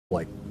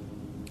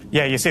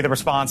Yeah, you see the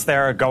response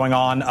there going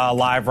on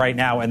live right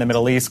now in the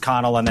Middle East,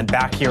 Connell, and then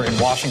back here in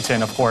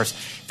Washington, of course,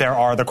 there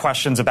are the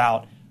questions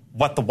about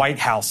what the White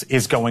House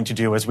is going to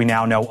do, as we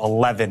now know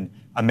 11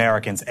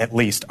 Americans at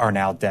least are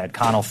now dead.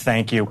 Connell,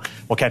 thank you.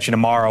 We'll catch you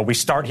tomorrow. We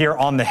start here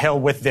on the Hill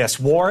with this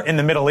war in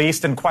the Middle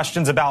East and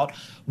questions about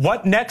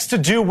what next to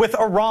do with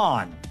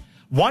Iran.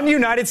 One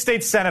United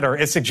States senator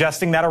is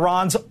suggesting that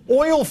Iran's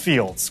oil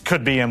fields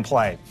could be in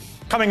play.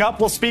 Coming up,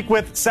 we'll speak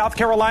with South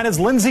Carolina's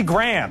Lindsey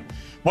Graham,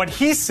 what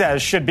he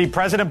says should be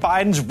President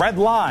Biden's red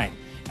line.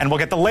 And we'll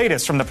get the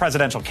latest from the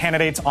presidential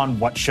candidates on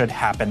what should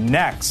happen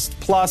next.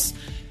 Plus,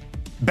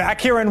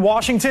 back here in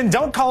Washington,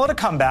 don't call it a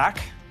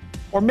comeback.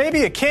 Or maybe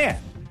it can.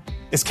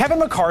 Is Kevin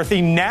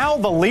McCarthy now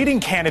the leading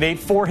candidate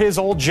for his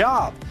old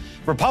job?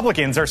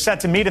 Republicans are set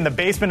to meet in the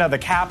basement of the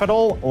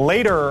Capitol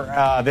later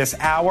this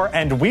hour,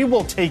 and we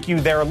will take you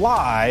there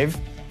live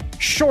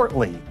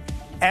shortly.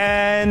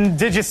 And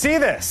did you see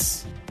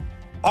this?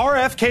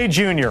 RFK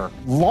Jr.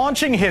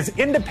 launching his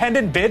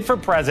independent bid for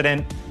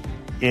president.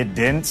 It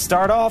didn't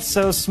start off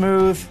so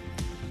smooth.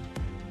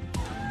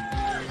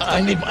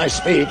 I need my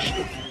speech.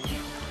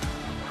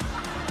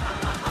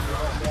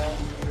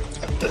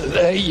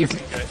 You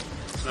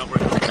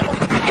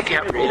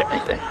can't read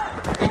anything.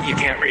 You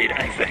can't read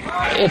anything.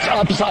 It's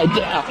upside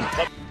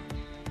down.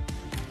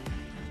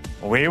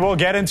 We will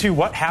get into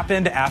what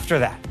happened after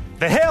that.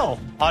 The Hill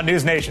on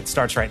News Nation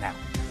starts right now.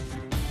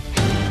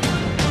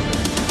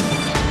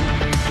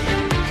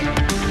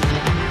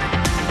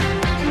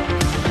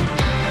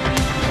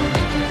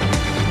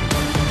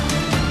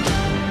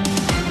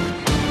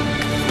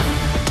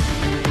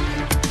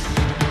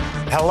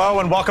 Hello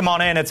and welcome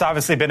on in. It's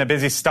obviously been a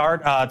busy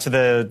start to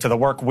the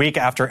work week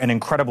after an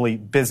incredibly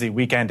busy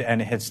weekend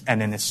and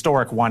an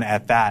historic one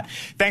at that.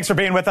 Thanks for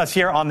being with us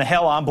here on the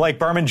Hill. I'm Blake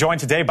Berman, joined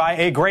today by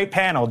a great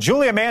panel.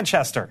 Julia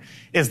Manchester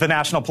is the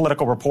national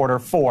political reporter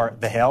for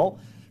the Hill.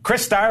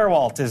 Chris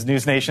Stirewalt is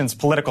News Nation's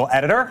political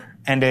editor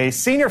and a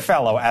senior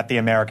fellow at the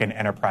American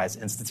Enterprise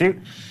Institute.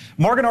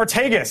 Morgan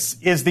Ortagus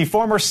is the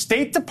former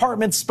State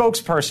Department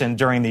spokesperson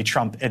during the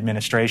Trump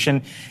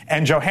administration,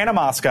 and Johanna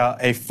Mosca,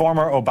 a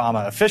former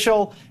Obama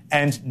official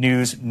and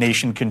News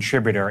Nation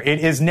contributor. It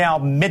is now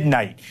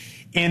midnight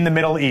in the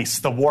Middle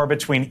East, the war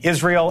between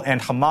Israel and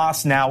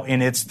Hamas now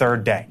in its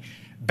third day.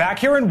 Back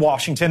here in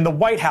Washington, the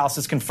White House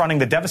is confronting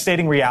the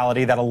devastating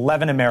reality that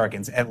 11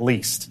 Americans, at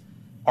least,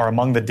 are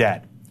among the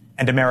dead.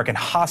 And American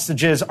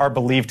hostages are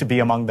believed to be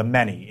among the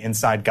many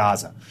inside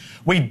Gaza.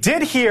 We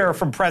did hear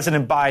from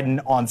President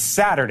Biden on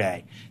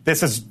Saturday.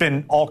 This has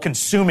been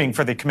all-consuming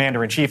for the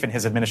commander-in-chief and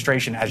his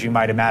administration, as you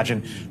might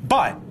imagine.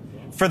 But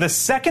for the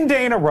second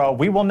day in a row,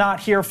 we will not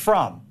hear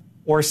from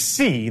or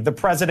see the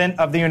President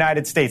of the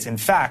United States. In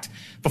fact,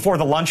 before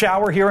the lunch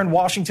hour here in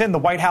Washington, the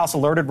White House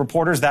alerted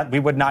reporters that we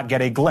would not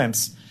get a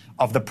glimpse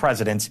of the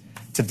president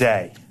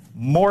today.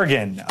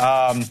 Morgan,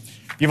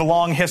 you have a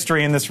long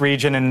history in this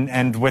region,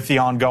 and with the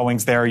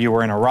ongoings there, you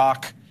were in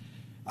Iraq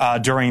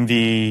during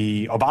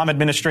the Obama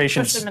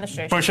administration,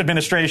 Bush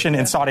administration,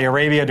 in Saudi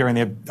Arabia during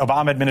the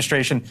Obama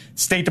administration,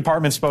 State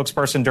Department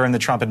spokesperson during the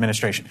Trump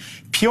administration.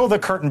 Peel the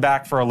curtain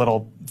back for a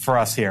little for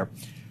us here.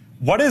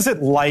 What is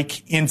it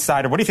like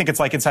inside, or what do you think it's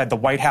like inside the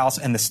White House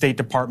and the State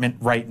Department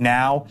right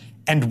now?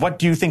 And what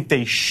do you think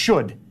they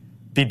should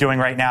be doing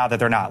right now that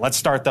they're not? Let's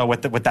start, though,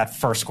 with that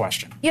first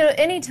question. You know,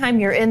 anytime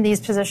you're in these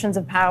positions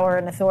of power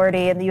and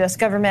authority in the U.S.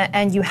 government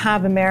and you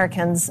have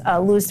Americans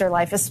lose their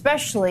life,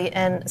 especially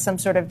in some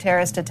sort of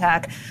terrorist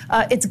attack,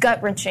 it's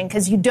gut-wrenching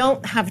because you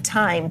don't have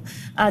time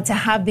to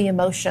have the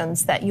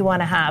emotions that you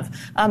want to have.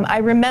 I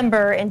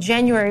remember in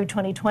January of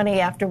 2020,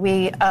 after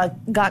we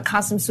got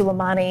Qasem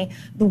Soleimani,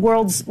 the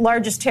world's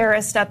largest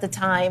terrorist at the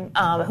time,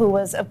 who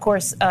was, of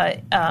course,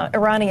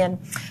 Iranian,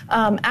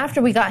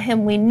 after we got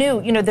him, we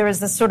knew, you know, there was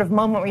this sort of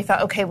moment where you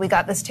thought, okay, we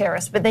got this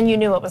terrorist, but then you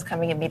knew what was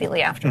coming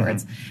immediately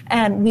afterwards. Mm-hmm.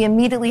 And we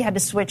immediately had to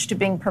switch to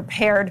being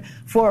prepared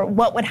for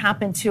what would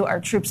happen to our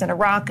troops in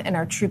Iraq and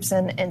our troops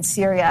in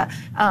Syria.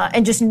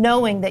 And just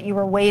knowing that you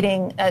were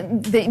waiting,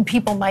 that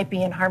people might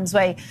be in harm's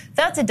way,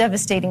 that's a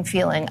devastating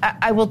feeling.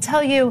 I will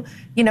tell you,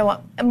 you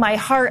know, my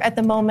heart at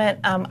the moment,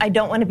 I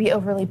don't want to be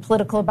overly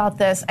political about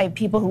this. I have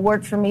people who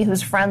work for me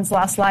whose friends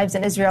lost lives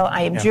in Israel.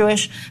 I am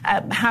Jewish.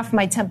 Half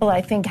my temple,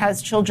 I think,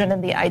 has children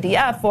in the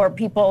IDF or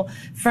people,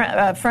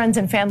 friends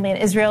and family in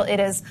Israel. It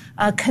has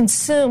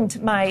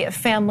consumed my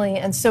family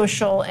and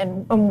social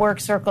and work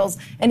circles,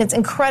 and it's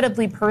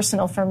incredibly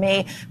personal for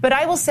me. But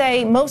I will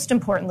say, most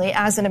importantly,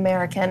 as an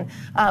American,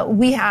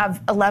 we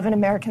have 11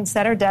 Americans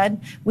that are dead.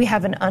 We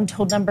have an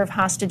untold number of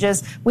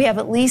hostages. We have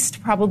at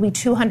least probably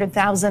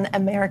 200,000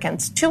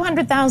 Americans,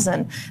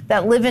 200,000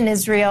 that live in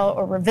Israel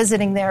or were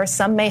visiting there.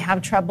 Some may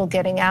have trouble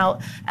getting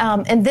out.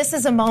 And this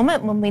is a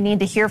moment when we need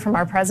to hear from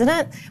our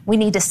president. We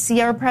need to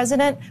see our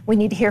president. We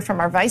need to hear from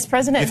our vice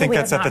president. You think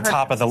that's at the the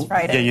top of the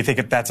Friday. Yeah, you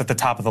think that's at the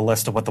top of the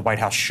list of what the White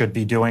House should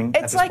be doing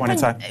at this point in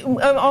time?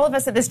 All of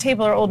us at this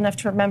table are old enough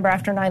to remember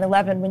after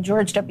 9/11 when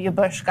George W.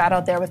 Bush got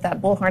out there with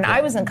that bullhorn. Yeah.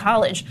 I was in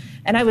college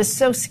and I was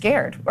so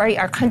scared, right?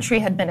 Our country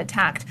had been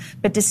attacked.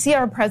 But to see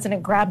our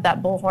president grab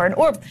that bullhorn,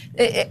 or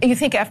you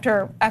think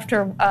after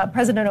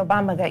President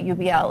Obama got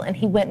UBL and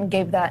he went and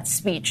gave that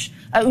speech,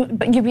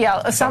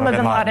 UBL, Osama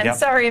bin Laden, yep.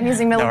 Sorry, I'm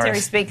using military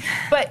speak.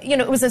 But,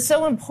 it was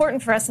so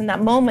important for us in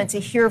that moment to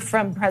hear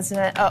from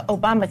President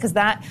Obama because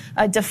that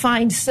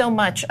defined so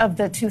much of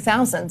the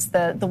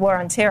 2000s, the war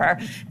on terror.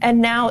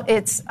 And now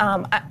it's,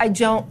 I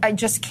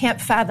just can't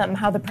fathom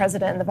how the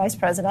president and the vice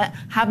president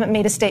haven't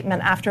made a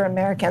statement after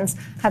Americans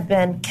have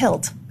been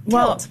killed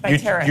by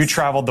terrorists. You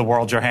traveled the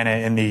world, Johanna,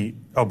 in the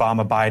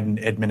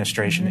Obama-Biden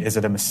administration. Mm-hmm. Is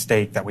it a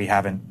mistake that we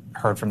haven't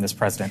heard from this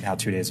president now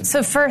 2 days ago?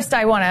 So first,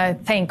 I want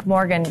to thank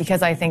Morgan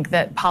because I think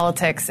that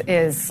politics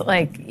is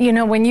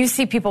when you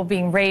see people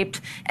being raped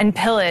and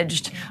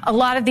pillaged, a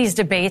lot of these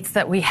debates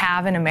that we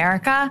have in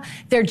America,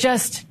 they're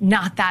just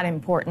not that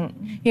important.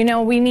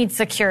 We need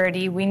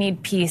security, we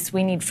need peace,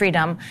 we need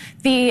freedom.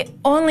 The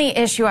only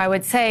issue I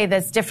would say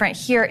that's different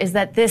here is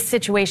that this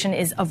situation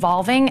is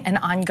evolving and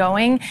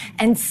ongoing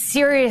and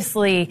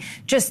seriously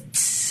just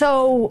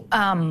so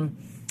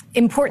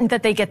important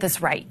that they get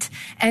this right.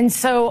 And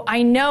so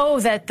I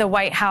know that the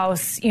White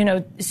House,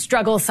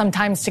 struggles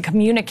sometimes to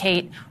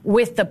communicate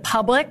with the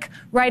public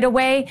right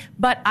away,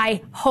 but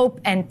I hope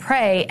and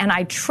pray and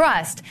I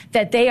trust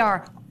that they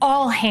are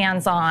all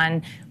hands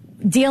on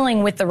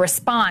dealing with the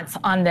response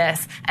on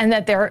this and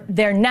that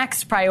their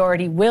next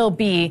priority will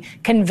be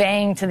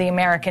conveying to the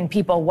American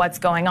people what's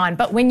going on.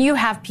 But when you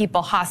have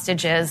people,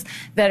 hostages,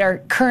 that are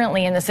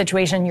currently in the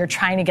situation, you're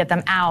trying to get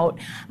them out,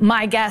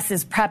 my guess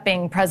is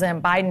prepping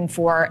President Biden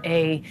for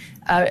a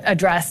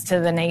address to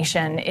the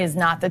nation is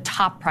not the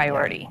top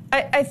priority.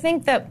 I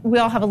think that we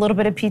all have a little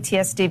bit of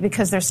PTSD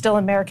because there's still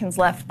Americans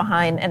left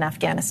behind in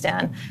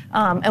Afghanistan.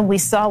 And we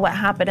saw what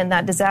happened in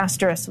that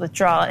disastrous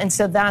withdrawal. And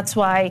so that's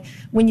why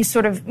when you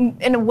sort of,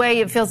 in a way,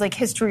 it feels like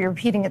history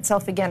repeating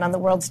itself again on the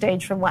world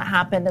stage from what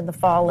happened in the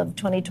fall of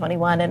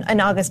 2021 and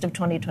in August of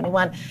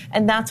 2021.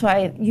 And that's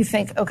why you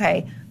think,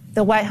 okay,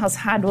 the White House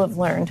had to have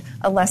learned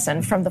a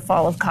lesson from the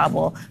fall of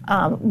Kabul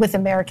with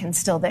Americans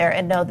still there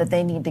and know that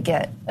they need to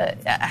get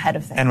ahead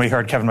of things. And we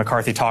heard Kevin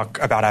McCarthy talk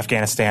about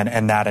Afghanistan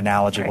and that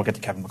analogy. Right. We'll get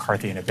to Kevin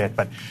McCarthy in a bit.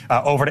 But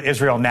over to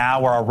Israel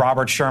now, where our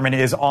Robert Sherman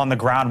is on the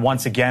ground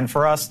once again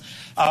for us.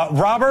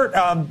 Robert,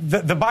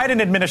 the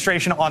Biden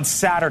administration on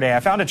Saturday, I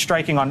found it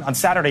striking on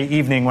Saturday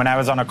evening when I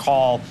was on a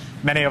call,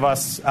 many of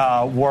us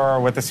were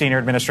with the senior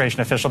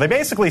administration official. They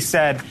basically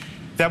said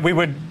that we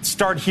would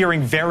start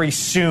hearing very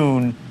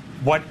soon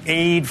what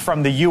aid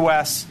from the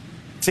U.S.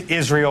 to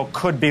Israel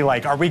could be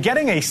like. Are we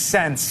getting a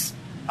sense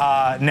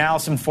now,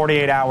 some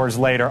 48 hours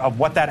later, of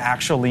what that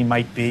actually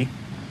might be?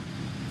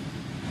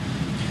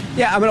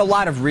 Yeah, a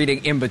lot of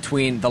reading in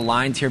between the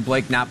lines here,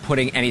 Blake, not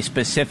putting any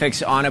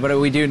specifics on it, but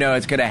we do know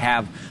it's going to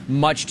have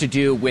much to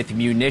do with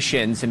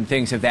munitions and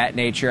things of that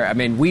nature.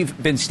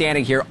 We've been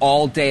standing here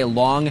all day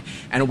long,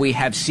 and we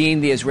have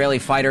seen the Israeli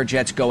fighter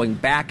jets going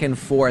back and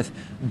forth,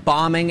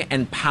 bombing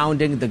and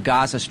pounding the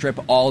Gaza Strip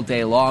all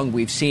day long.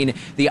 We've seen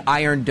the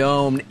Iron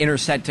Dome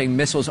intercepting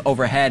missiles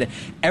overhead.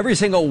 Every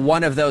single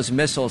one of those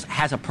missiles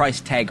has a price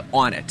tag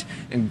on it.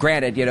 And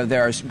granted,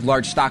 there are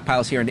large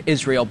stockpiles here in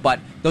Israel, but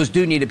those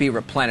do need to be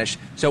replenished.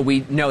 So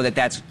we know that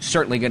that's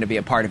certainly going to be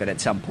a part of it at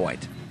some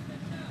point.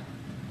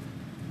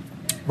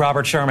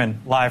 Robert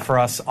Sherman, live for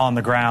us on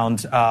the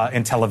ground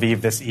in Tel Aviv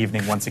this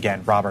evening. Once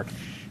again, Robert,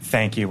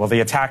 thank you. Well,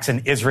 the attacks in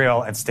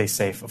Israel, and stay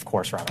safe, of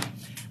course, Robert.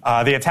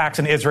 The attacks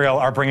in Israel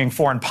are bringing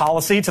foreign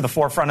policy to the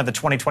forefront of the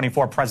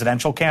 2024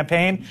 presidential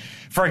campaign.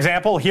 For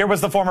example, here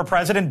was the former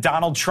president,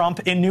 Donald Trump,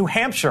 in New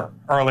Hampshire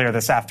earlier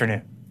this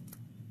afternoon.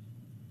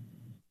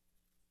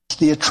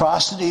 The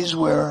atrocities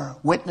we're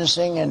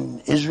witnessing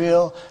in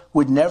Israel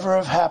would never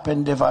have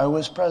happened if I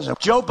was president.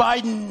 Joe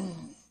Biden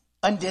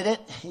undid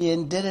it. He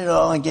undid it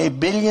all and gave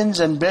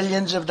billions and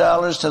billions of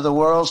dollars to the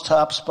world's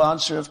top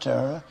sponsor of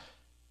terror,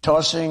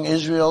 tossing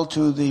Israel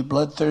to the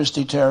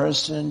bloodthirsty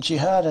terrorists and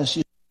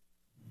jihadists.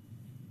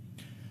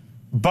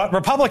 But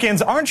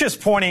Republicans aren't just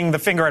pointing the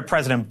finger at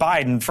President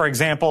Biden. For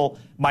example,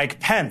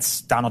 Mike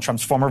Pence, Donald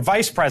Trump's former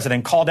vice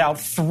president, called out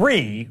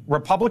 3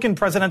 Republican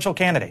presidential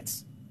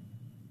candidates.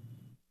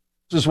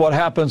 This is what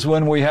happens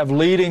when we have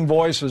leading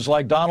voices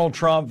like Donald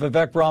Trump,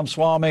 Vivek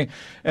Ramaswamy,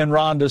 and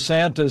Ron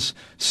DeSantis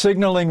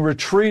signaling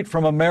retreat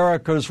from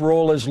America's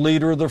role as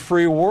leader of the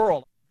free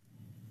world.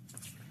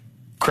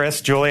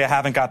 Chris, Julia,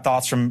 haven't got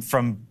thoughts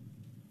from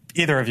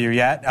either of you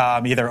yet,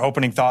 either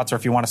opening thoughts or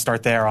if you want to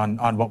start there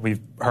on what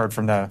we've heard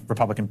from the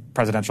Republican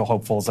presidential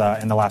hopefuls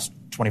in the last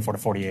 24 to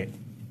 48.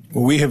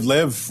 Well, we have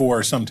lived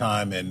for some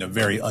time in a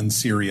very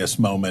unserious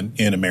moment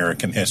in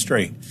American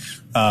history.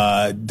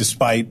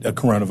 Despite a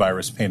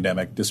coronavirus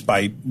pandemic,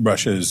 despite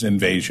Russia's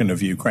invasion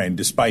of Ukraine,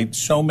 despite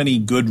so many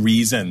good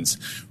reasons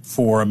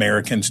for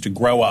Americans to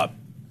grow up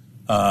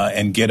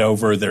and get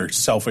over their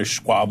selfish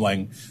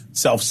squabbling,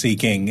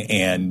 self-seeking,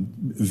 and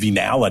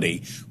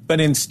venality.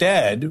 But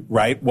instead,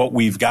 right, what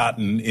we've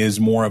gotten is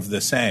more of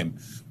the same.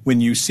 When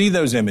you see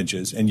those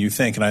images and you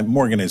think, and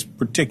Morgan is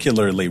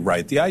particularly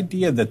right, the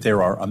idea that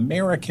there are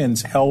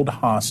Americans held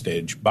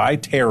hostage by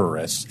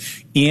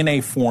terrorists in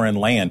a foreign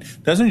land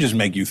doesn't just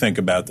make you think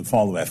about the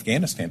fall of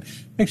Afghanistan.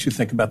 It makes you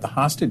think about the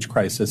hostage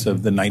crisis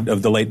of the late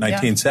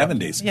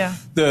 1970s. Yeah.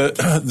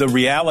 The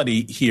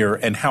reality here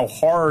and how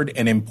hard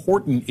and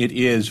important it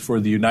is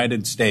for the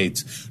United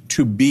States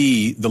to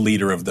be the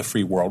leader of the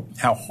free world,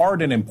 how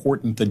hard and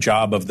important the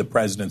job of the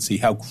presidency,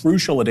 how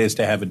crucial it is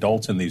to have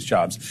adults in these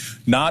jobs,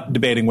 not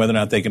debating whether or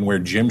not they can wear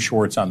gym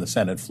shorts on the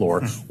Senate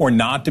floor, or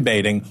not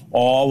debating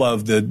all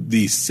of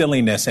the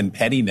silliness and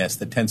pettiness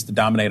that tends to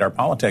dominate our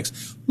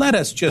politics. Let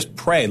us just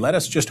pray. Let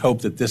us just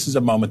hope that this is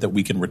a moment that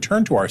we can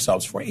return to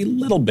ourselves for a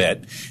little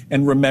bit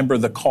and remember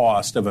the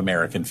cost of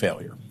American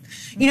failure.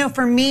 You know,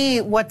 for me,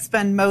 what's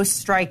been most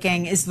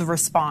striking is the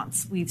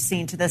response we've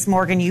seen to this.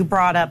 Morgan, you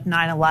brought up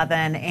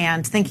 9/11,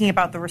 and thinking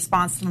about the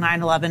response to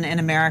 9/11 in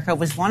America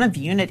was one of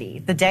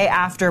unity. The day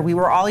after, we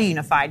were all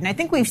unified. And I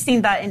think we've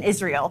seen that in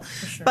Israel.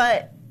 Sure.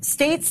 But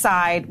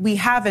stateside, we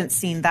haven't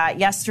seen that.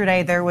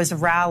 Yesterday, there was a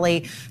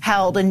rally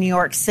held in New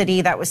York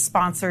City that was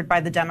sponsored by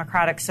the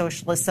Democratic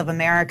Socialists of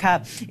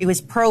America. It was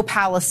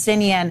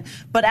pro-Palestinian.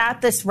 But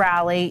at this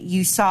rally,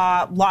 you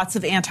saw lots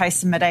of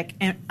anti-Semitic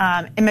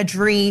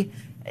imagery,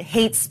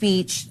 hate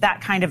speech,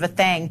 that kind of a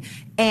thing.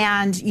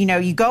 And, you know,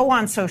 you go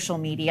on social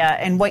media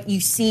and what you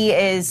see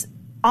is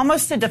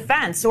almost a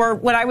defense, or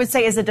what I would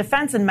say is a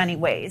defense in many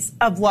ways,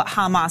 of what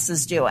Hamas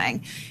is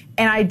doing.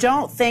 And I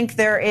don't think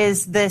there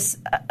is this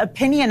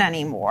opinion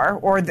anymore,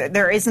 or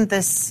there isn't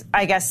this,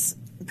 I guess,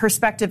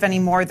 perspective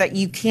anymore that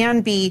you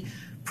can be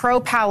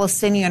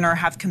pro-Palestinian or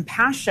have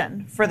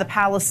compassion for the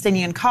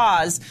Palestinian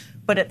cause,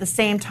 but at the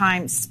same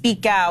time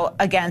speak out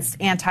against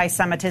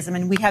anti-Semitism.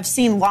 And we have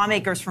seen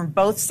lawmakers from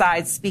both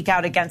sides speak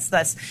out against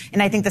this.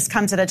 And I think this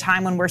comes at a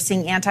time when we're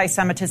seeing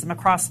anti-Semitism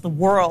across the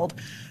world,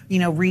 you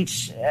know,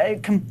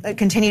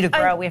 continue to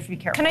grow. We have to be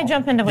careful. Can I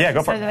jump into what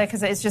you said today?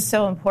 Because it's just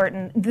so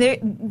important.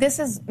 This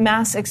is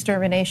mass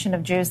extermination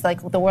of Jews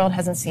like the world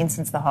hasn't seen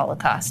since the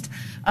Holocaust.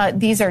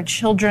 These are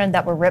children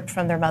that were ripped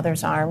from their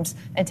mother's arms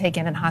and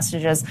taken in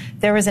hostages.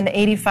 There was an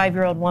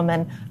 85-year-old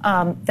woman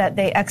that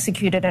they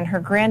executed, and her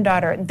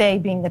granddaughter, they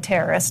being the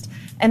terrorist,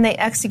 and they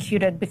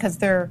executed because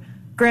their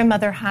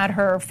grandmother had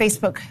her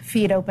Facebook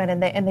feed open,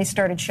 and they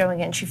started showing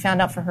it, and she found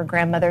out for her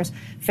grandmother's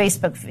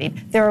Facebook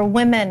feed. There are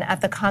women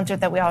at the concert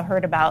that we all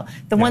heard about.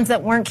 The ones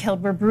that weren't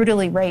killed were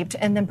brutally raped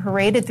and then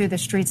paraded through the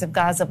streets of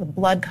Gaza with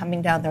blood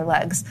coming down their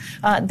legs.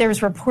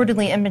 There's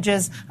reportedly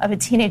images of a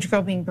teenage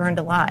girl being burned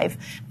alive.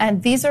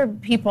 And these are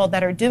people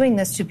that are doing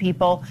this to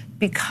people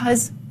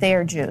because they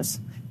are Jews,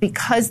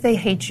 because they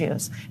hate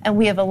Jews. And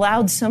we have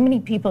allowed so many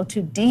people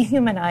to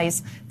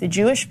dehumanize the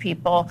Jewish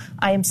people.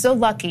 I am so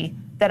lucky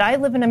that I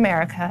live in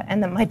America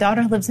and that my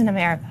daughter lives in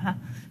America,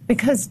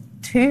 because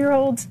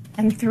 2-year-olds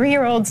and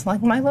 3-year-olds,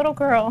 like my little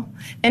girl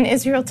in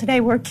Israel today,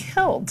 were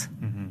killed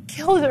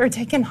or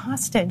taken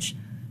hostage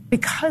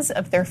because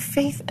of their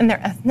faith and their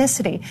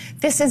ethnicity.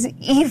 This is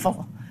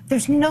evil.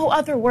 There's no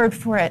other word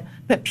for it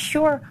but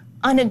pure,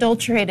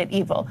 unadulterated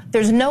evil.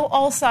 There's no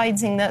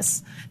all-sidesing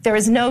this. There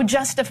is no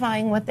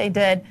justifying what they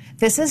did.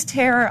 This is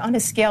terror on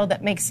a scale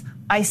that makes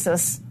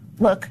ISIS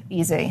look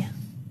easy.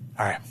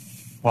 All right.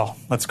 Well,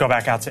 let's go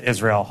back out to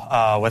Israel.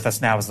 With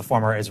us now is the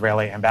former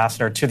Israeli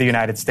ambassador to the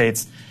United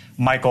States,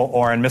 Michael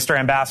Oren. Mr.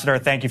 Ambassador,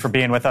 thank you for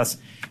being with us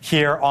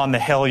here on the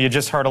Hill. You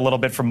just heard a little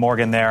bit from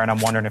Morgan there, and I'm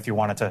wondering if you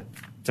wanted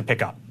to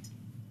pick up.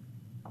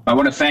 I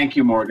want to thank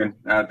you, Morgan.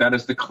 That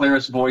is the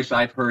clearest voice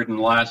I've heard in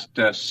the last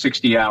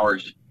 60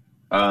 hours.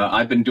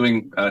 I've been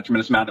doing a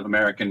tremendous amount of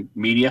American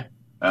media,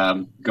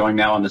 going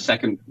now on the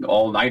second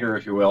all-nighter,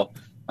 if you will.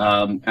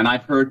 And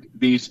I've heard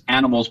these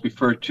animals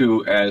referred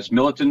to as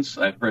militants.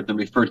 I've heard them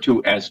referred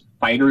to as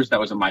fighters. That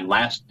was in my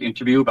last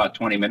interview about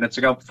 20 minutes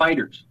ago.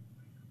 Fighters.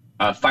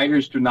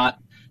 Fighters do not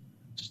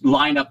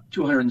line up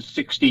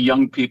 260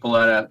 young people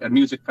at a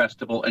music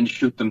festival and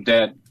shoot them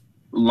dead.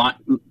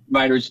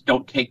 Fighters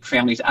don't take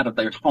families out of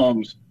their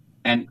homes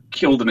and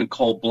kill them in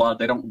cold blood.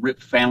 They don't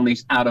rip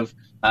families out of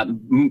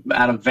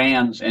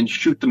vans and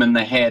shoot them in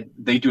the head.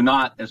 They do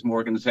not, as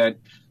Morgan said,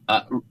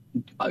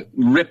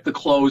 rip the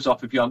clothes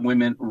off of young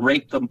women,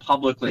 rape them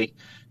publicly,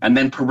 and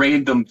then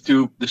parade them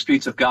through the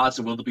streets of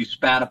Gaza where they'll be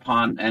spat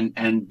upon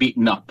and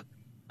beaten up.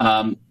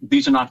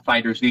 These are not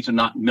fighters. These are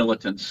not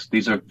militants.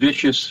 These are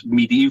vicious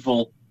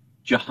medieval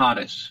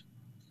jihadists.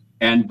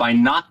 And by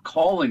not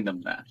calling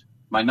them that,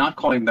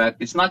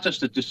 it's not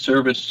just a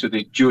disservice to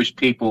the Jewish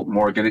people,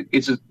 Morgan.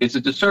 It's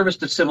a disservice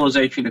to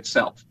civilization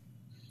itself.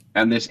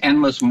 And this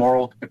endless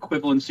moral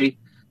equivalency.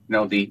 You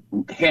know, the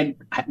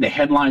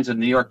headlines in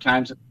the New York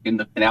Times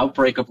in an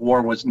outbreak of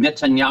war was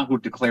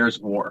Netanyahu declares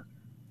war.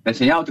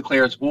 Netanyahu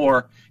declares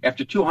war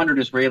after 200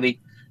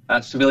 Israeli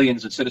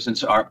civilians and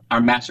citizens are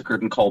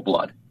massacred in cold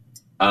blood.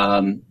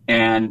 And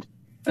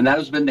that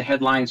has been the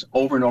headlines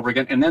over and over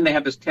again. And then they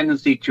have this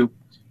tendency to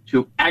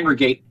to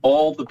aggregate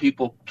all the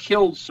people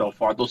killed so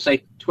far. They'll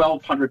say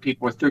 1,200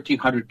 people or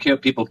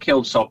 1,300 people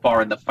killed so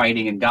far in the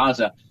fighting in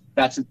Gaza.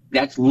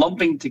 That's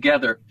lumping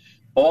together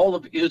all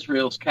of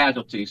Israel's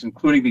casualties,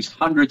 including these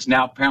hundreds,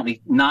 now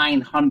apparently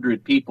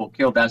 900 people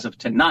killed as of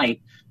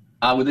tonight,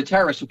 with the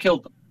terrorists who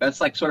killed them.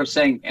 That's like sort of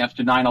saying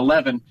after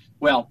 9/11,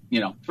 well,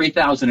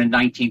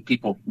 3,019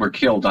 people were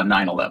killed on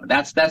 9/11.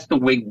 That's the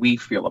way we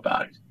feel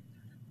about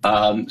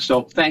it.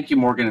 So thank you,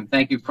 Morgan, and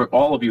thank you for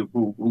all of you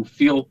who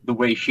feel the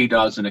way she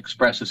does and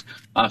expresses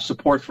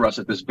support for us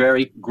at this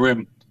very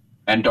grim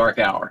and dark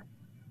hour.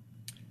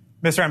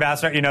 Mr.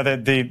 Ambassador,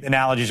 the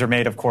analogies are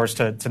made, of course,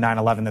 to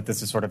 9/11, that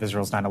this is sort of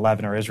Israel's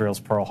 9/11 or Israel's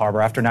Pearl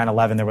Harbor. After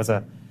 9/11, there was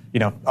a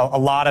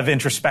lot of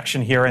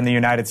introspection here in the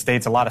United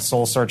States, a lot of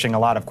soul searching, a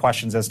lot of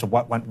questions as to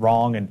what went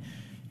wrong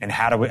and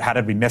how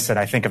did we miss it.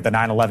 I think of the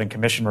 9/11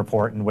 Commission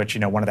report, in which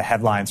one of the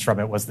headlines from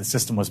it was the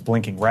system was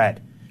blinking red,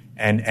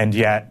 and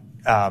yet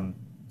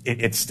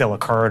it still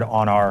occurred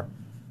on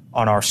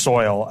our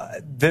soil.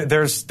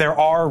 There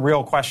are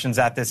real questions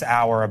at this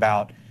hour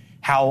about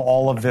how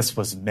all of this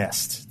was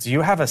missed. Do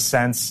you have a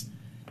sense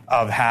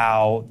of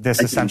how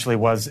this essentially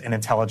was an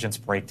intelligence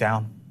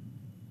breakdown?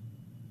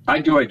 I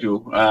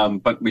do.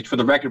 But for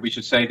the record, we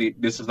should say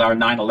this is our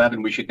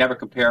 9/11. We should never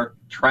compare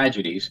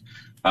tragedies.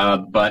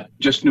 But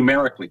just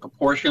numerically,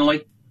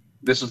 proportionally,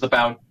 this is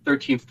about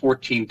 13,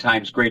 14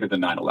 times greater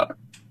than 9/11.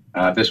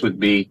 This would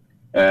be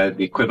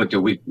the equivalent to,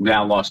 we've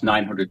now lost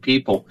 900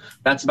 people.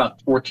 That's about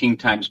 14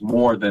 times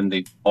more than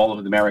all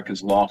of the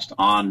Americans lost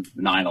on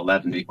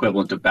 9/11, the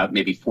equivalent of about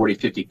maybe 40,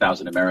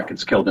 50,000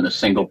 Americans killed in a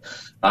single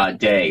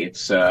day.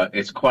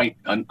 It's quite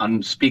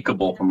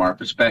unspeakable from our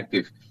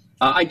perspective.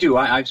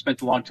 I've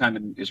spent a long time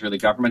in the Israeli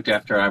government.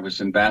 After I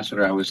was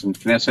ambassador, I was in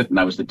Knesset, and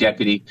I was the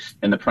deputy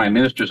in the prime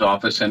minister's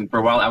office. And for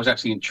a while, I was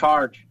actually in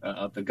charge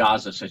of the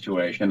Gaza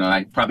situation. And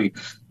I probably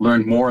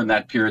learned more in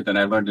that period than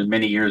I learned in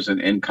many years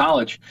in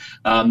college.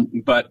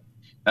 But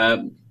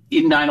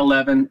in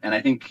 9/11, and I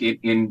think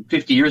in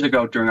 50 years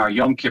ago during our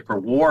Yom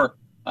Kippur War,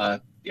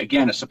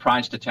 again, a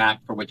surprise attack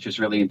for which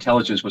Israeli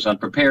intelligence was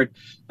unprepared,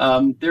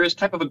 there is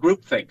type of a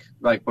groupthink,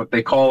 like what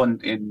they call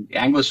in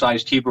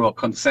anglicized Hebrew a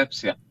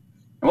conception.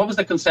 And what was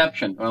the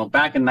conception? Well,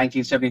 back in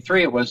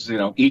 1973, it was,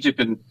 Egypt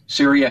and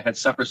Syria had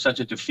suffered such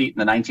a defeat in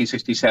the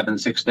 1967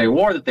 Six-Day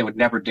War that they would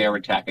never dare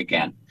attack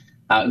again.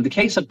 In the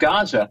case of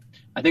Gaza,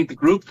 I think the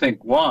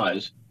groupthink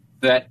was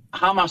that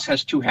Hamas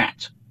has two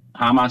hats.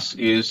 Hamas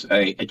is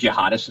a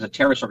jihadist, it's a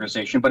terrorist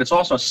organization, but it's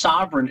also a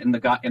sovereign in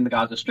the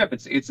Gaza Strip.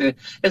 It's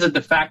a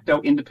de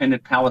facto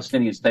independent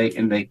Palestinian state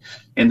in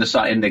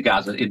the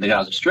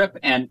Gaza Strip,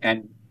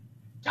 and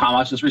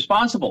Hamas is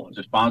responsible. It's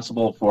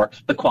responsible for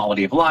the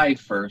quality of life,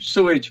 for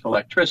sewage, for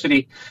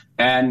electricity.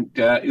 And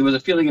it was a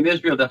feeling in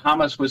Israel that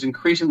Hamas was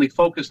increasingly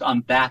focused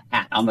on that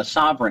hat, on the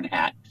sovereign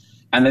hat.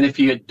 And that if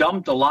you had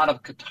dumped a lot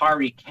of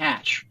Qatari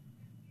cash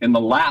in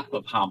the lap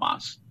of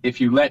Hamas, if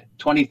you let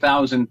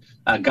 20,000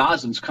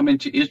 Gazans come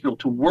into Israel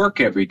to work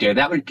every day,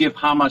 that would give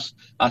Hamas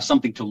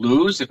something to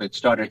lose if it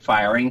started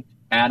firing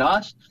at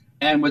us,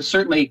 and would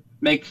certainly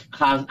make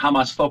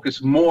Hamas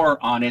focus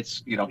more on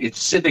its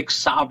civic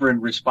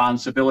sovereign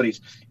responsibilities.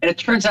 And it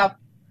turns out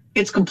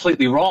it's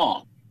completely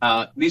wrong.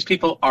 These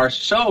people are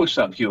so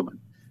subhuman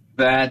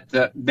that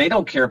they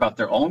don't care about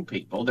their own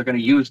people. They're going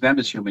to use them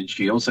as human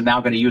shields, and now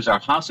going to use our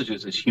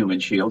hostages as human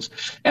shields.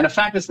 And in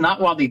fact, it's not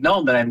widely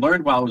known that I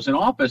learned while I was in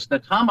office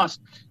that Hamas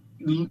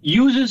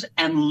uses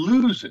and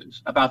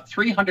loses about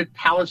 300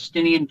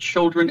 Palestinian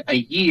children a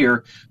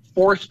year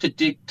forced to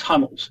dig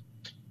tunnels.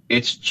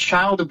 It's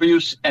child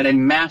abuse at a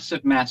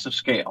massive, massive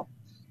scale.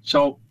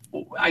 So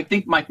I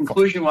think my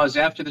conclusion was,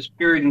 after this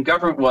period in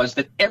government, was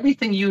that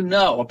everything you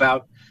know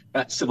about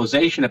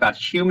civilization, about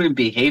human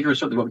behavior,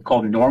 something what we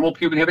call normal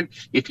human behavior,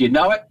 if you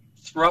know it,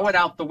 throw it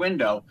out the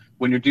window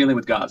when you're dealing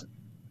with Gaza.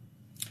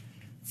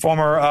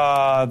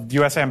 Former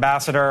U.S.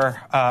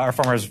 ambassador, or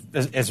former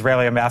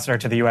Israeli ambassador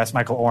to the U.S.,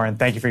 Michael Oren,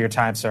 thank you for your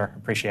time, sir.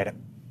 Appreciate it.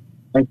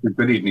 Thank you.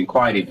 Good evening.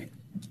 Quiet evening.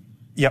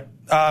 Yep.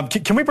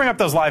 Can we bring up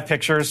those live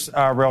pictures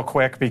real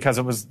quick? Because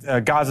it was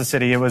Gaza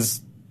City. It was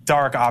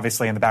dark,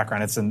 obviously, in the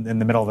background. It's in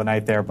the middle of the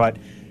night there. But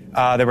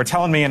they were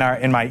telling me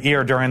in my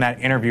ear during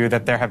that interview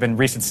that there have been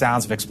recent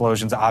sounds of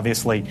explosions.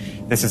 Obviously,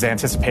 this is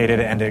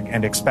anticipated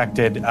and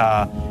expected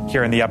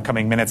here in the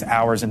upcoming minutes,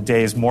 hours, and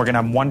days. Morgan,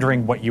 I'm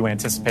wondering what you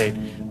anticipate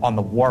on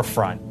the war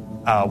front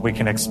we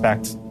can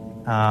expect.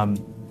 And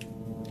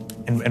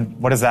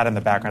what is that in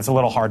the background? It's a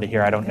little hard to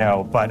hear. I don't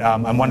know. But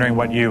I'm wondering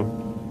what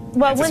you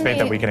anticipate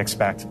that we can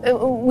expect.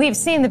 We've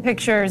seen the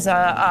pictures,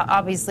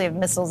 obviously, of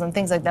missiles and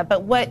things like that.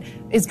 But what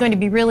is going to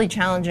be really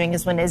challenging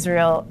is when when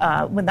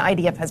the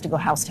IDF has to go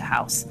house to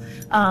house,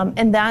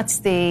 and that's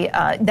the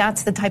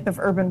type of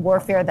urban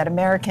warfare that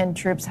American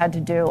troops had to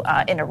do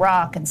in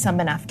Iraq and some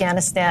in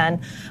Afghanistan.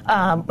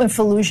 In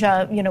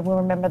Fallujah, we'll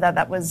remember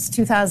that was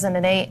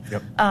 2008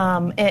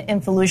 in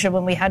Fallujah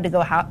when we had to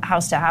go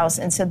house to house,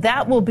 and so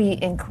that will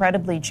be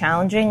incredibly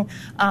challenging.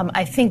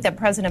 I think that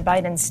President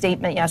Biden's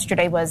statement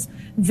yesterday was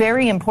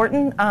very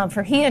important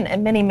for he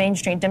and many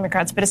mainstream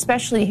Democrats, but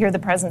especially hear the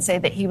president say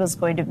that he was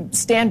going to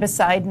stand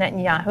beside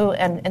Netanyahu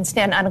and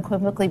stand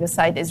unequivocally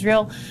beside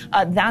Israel.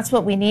 That's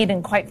what we need,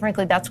 and quite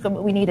frankly, that's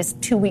what we need is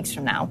 2 weeks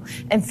from now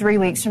and 3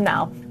 weeks from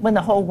now, when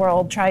the whole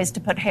world tries to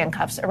put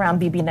handcuffs around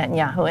Bibi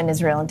Netanyahu in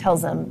Israel and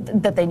tells them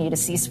that they need a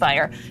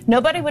ceasefire.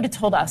 Nobody would have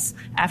told us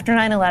after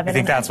 9/11. You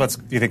think that's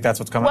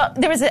what's coming? Well,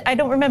 there was I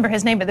don't remember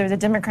his name, but there was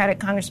a Democratic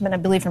congressman, I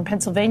believe, from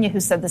Pennsylvania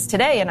who said this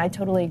today, and I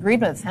totally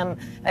agreed with him.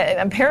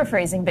 I'm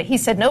paraphrasing, but he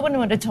said no one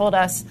would have told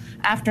us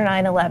after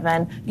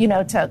 9/11,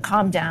 to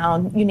calm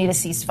down, you need a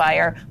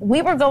ceasefire.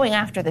 We were going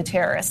after the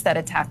terrorists that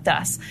attacked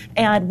us,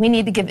 and we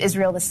need to give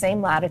Israel the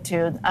same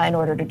latitude in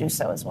order to do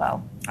so as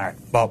well. All right.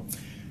 Well,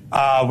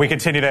 we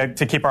continue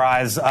to keep our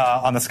eyes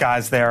on the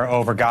skies there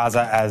over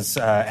Gaza as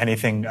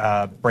anything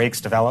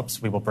breaks,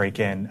 develops. We will break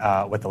in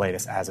with the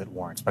latest as it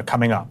warrants. But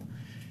coming up,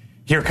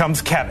 here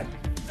comes Kevin.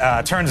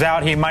 Turns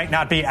out he might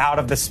not be out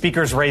of the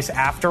speaker's race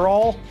after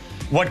all.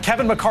 What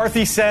Kevin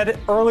McCarthy said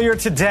earlier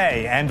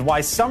today and why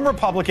some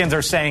Republicans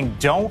are saying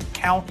don't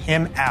count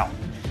him out.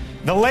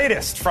 The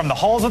latest from the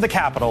halls of the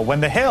Capitol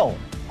when The Hill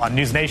on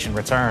News Nation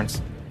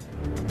returns.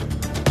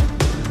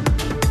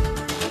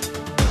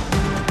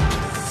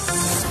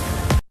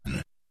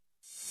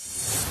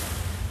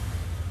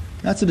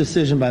 That's a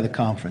decision by the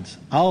conference.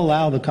 I'll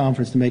allow the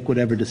conference to make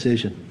whatever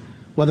decision.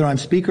 Whether I'm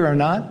speaker or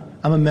not,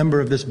 I'm a member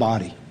of this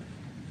body.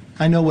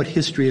 I know what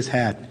history has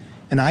had,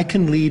 and I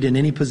can lead in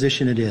any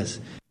position it is.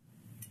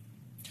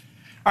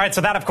 All right,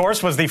 so that, of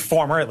course, was the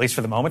former, at least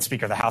for the moment,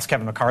 Speaker of the House,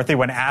 Kevin McCarthy,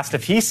 when asked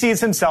if he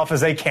sees himself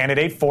as a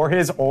candidate for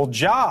his old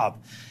job.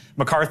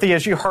 McCarthy,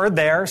 as you heard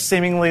there,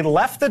 seemingly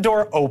left the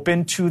door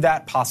open to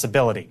that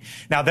possibility.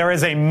 Now, there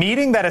is a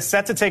meeting that is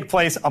set to take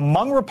place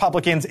among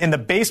Republicans in the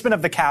basement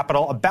of the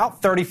Capitol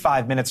about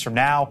 35 minutes from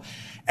now.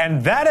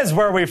 And that is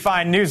where we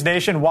find News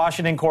Nation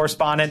Washington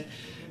correspondent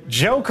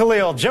Joe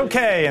Khalil, Joe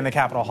K, in the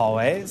Capitol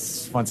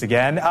hallways once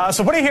again.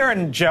 So what are you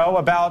hearing, Joe,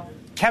 about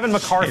Kevin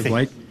McCarthy? Hey,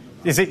 Blake.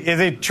 Is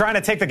he trying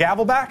to take the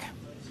gavel back?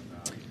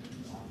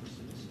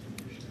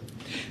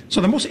 So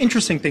the most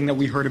interesting thing that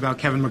we heard about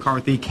Kevin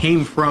McCarthy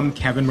came from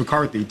Kevin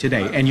McCarthy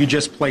today, and you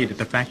just played it.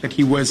 The fact that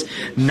he was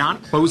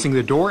not closing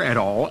the door at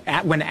all.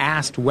 When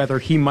asked whether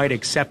he might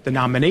accept the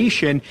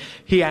nomination,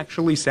 he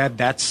actually said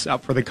that's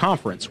up for the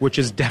conference, which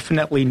is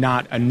definitely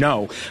not a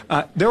no.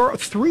 There are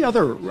 3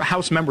 other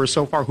House members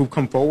so far who've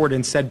come forward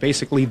and said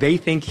basically they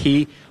think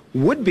he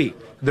would be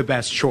the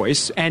best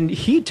choice. And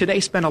he today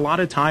spent a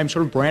lot of time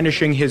sort of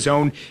brandishing his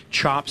own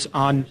chops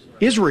on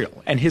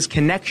Israel and his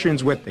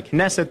connections with the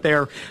Knesset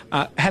there.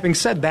 Having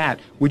said that,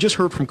 we just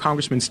heard from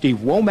Congressman Steve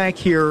Womack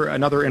here,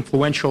 another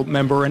influential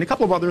member, and a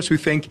couple of others who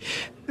think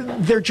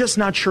they're just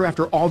not sure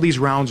after all these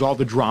rounds, all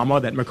the drama,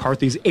 that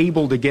McCarthy's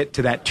able to get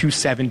to that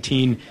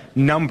 217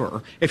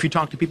 number. If you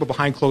talk to people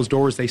behind closed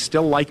doors, they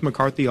still like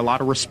McCarthy, a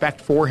lot of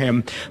respect for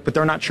him, but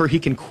they're not sure he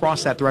can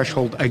cross that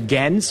threshold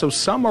again. So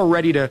some are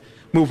ready to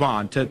move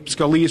on to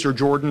Scalise or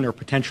Jordan or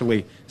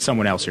potentially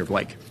someone else here,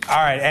 Blake. All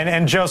right.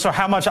 And Joe, so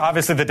how much,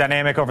 obviously, the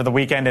dynamic over the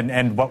weekend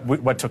and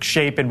what took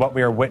shape and what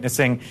we are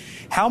witnessing,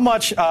 how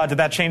much did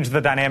that change the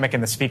dynamic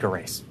in the speaker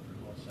race?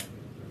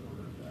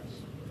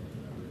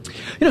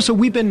 So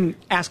we've been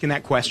asking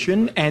that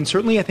question, and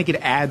certainly I think it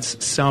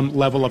adds some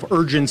level of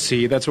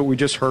urgency. That's what we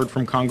just heard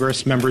from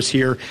Congress members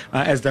here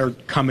as they're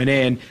coming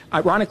in.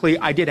 Ironically,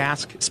 I did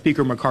ask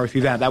Speaker McCarthy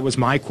that. That was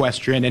my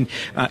question, and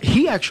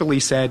he actually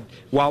said,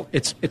 while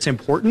it's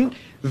important,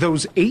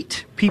 those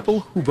 8 people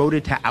who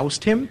voted to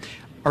oust him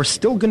are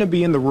still going to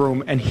be in the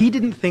room, and he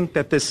didn't think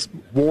that this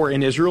war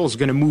in Israel is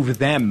going to move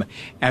them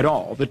at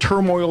all. The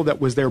turmoil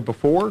that was there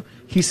before,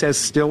 he says,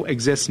 still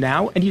exists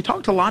now. And you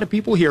talk to a lot of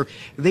people here,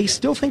 they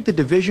still think the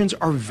divisions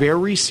are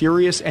very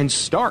serious and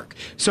stark.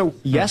 So,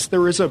 yes,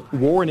 there is a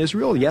war in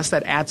Israel. Yes,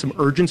 that adds some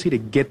urgency to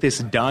get this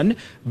done.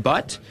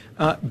 But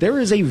there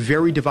is a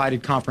very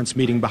divided conference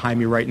meeting behind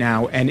me right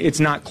now, and it's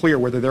not clear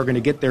whether they're going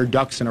to get their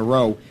ducks in a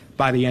row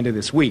by the end of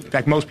this week. In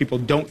fact, most people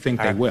don't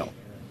think they will.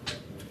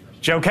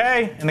 Joe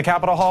K in the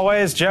Capitol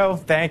hallways. Joe,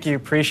 thank you.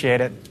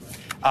 Appreciate it.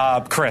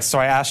 Chris, so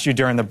I asked you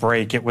during the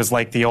break, it was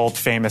like the old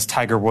famous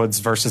Tiger Woods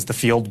versus the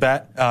field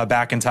bet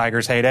back in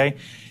Tiger's heyday.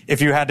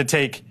 If you had to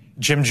take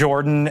Jim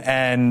Jordan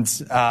and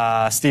Steve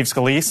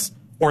Scalise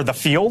or the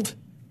field,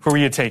 who are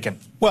you taking?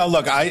 Well,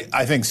 look,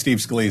 I think Steve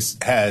Scalise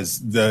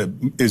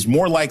is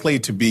more likely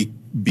to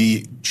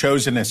be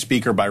chosen as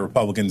Speaker by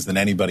Republicans than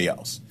anybody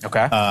else.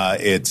 Okay.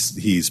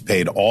 He's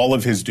paid all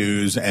of his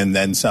dues and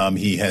then some.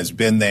 He has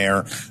been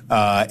there,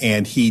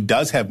 and he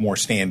does have more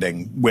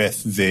standing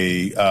with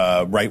the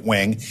right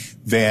wing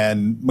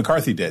than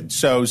McCarthy did.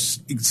 So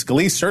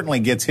Scalise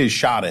certainly gets his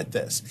shot at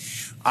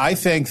this. I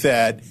think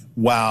that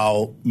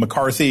while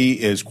McCarthy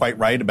is quite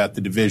right about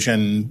the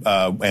division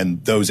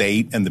and those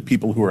 8 and the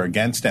people who are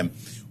against him,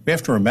 we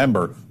have to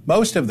remember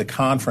most of the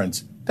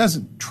conference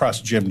doesn't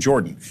trust Jim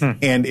Jordan.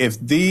 And if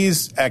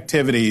these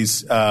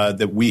activities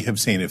that we have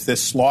seen, if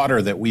this slaughter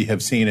that we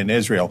have seen in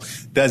Israel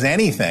does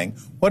anything,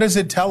 what does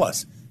it tell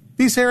us?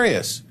 Be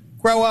serious.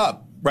 Grow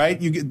up.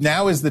 right?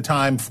 Now is the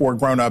time for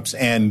grown-ups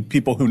and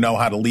people who know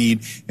how to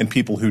lead and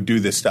people who do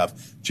this stuff.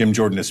 Jim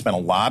Jordan has spent a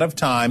lot of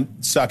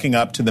time sucking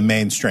up to the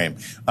mainstream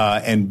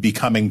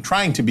and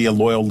trying to be a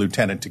loyal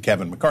lieutenant to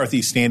Kevin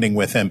McCarthy, standing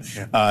with him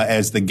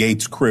as the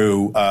Gates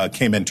crew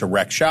came in to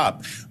wreck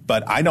shop.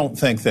 But I don't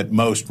think that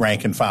most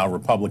rank-and-file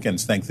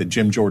Republicans think that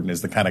Jim Jordan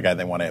is the kind of guy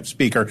they want to have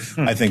speaker.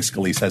 I think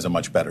Scalise has a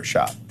much better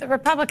shot. The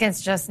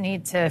Republicans just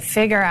need to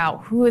figure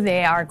out who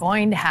they are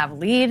going to have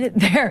lead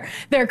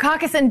their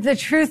caucus. And the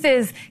truth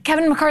is,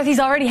 Kevin McCarthy's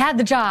already had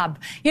the job.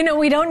 You know,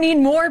 we don't need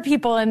more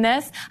people in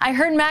this. I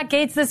heard Matt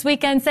Gaetz this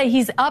weekend say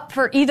he's up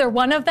for either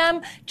one of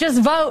them.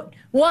 Just vote.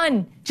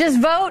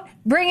 Just vote,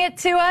 bring it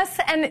to us.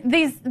 And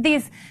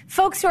these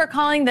folks who are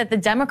calling that the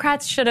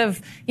Democrats should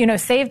have,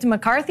 saved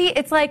McCarthy,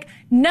 it's like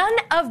none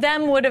of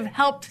them would have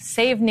helped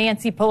save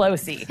Nancy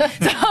Pelosi. So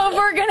if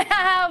we're going to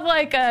have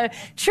like a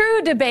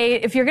true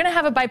debate, if you're going to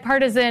have a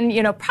bipartisan,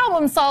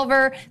 problem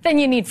solver, then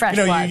you need fresh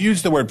blood. You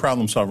use the word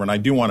problem solver, and I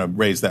do want to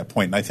raise that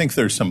point. And I think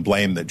there's some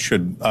blame that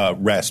should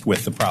rest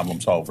with the problem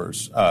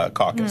solvers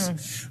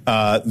caucus.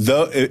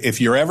 Though,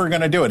 if you're ever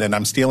going to do it, and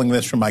I'm stealing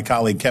this from my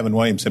colleague Kevin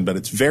Williamson, but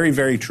it's very,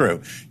 very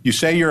true. You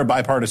say you're a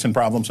bipartisan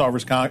problem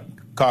solvers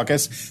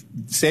caucus.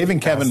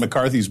 Saving Kevin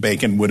McCarthy's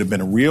bacon would have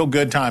been a real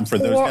good time for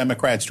those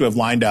Democrats to have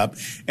lined up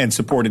and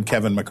supported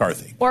Kevin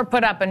McCarthy. Or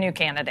put up a new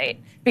candidate.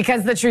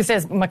 Because the truth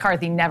is,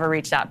 McCarthy never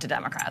reached out to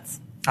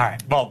Democrats. All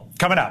right. Well,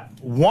 coming up,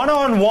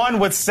 one-on-one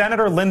with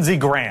Senator Lindsey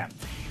Graham.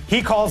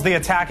 He calls the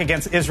attack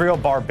against Israel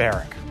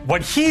barbaric.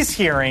 What he's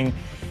hearing,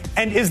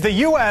 and is the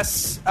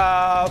U.S.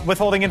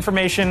 Withholding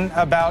information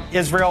about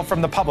Israel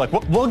from the public?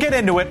 We'll get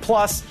into it.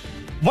 Plus,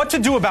 what to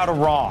do about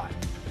Iran.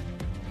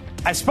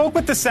 I spoke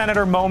with the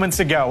senator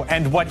moments ago,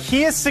 and what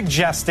he is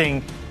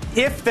suggesting,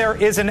 if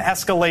there is an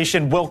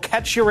escalation, will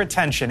catch your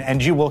attention,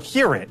 and you will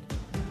hear it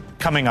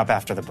coming up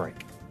after the break.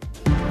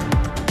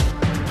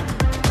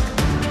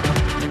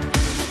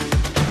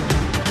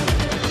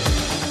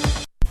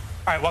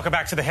 All right, welcome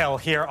back to The Hill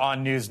here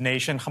on News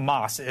Nation.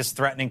 Hamas is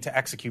threatening to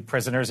execute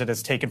prisoners it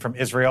has taken from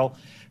Israel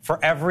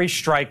for every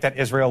strike that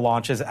Israel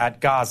launches at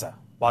Gaza.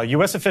 While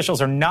U.S.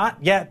 officials are not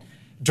yet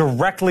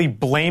directly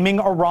blaming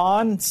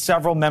Iran,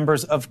 several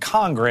members of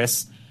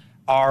Congress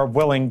are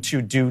willing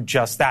to do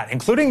just that,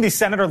 including the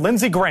Senator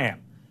Lindsey Graham,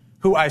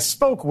 who I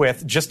spoke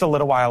with just a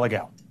little while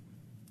ago.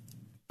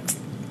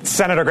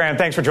 Senator Graham,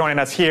 thanks for joining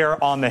us here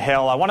on The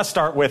Hill. I want to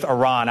start with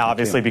Iran,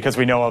 obviously, because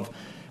we know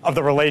of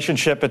the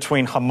relationship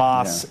between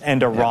Hamas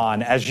and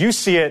Iran. As you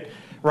see it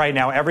right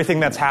now, everything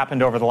that's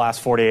happened over the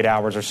last 48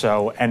 hours or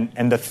so,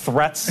 and the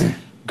threats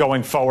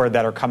going forward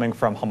that are coming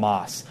from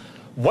Hamas,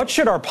 what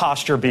should our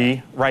posture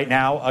be right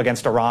now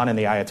against Iran and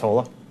the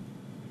Ayatollah?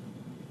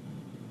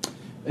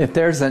 If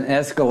there's an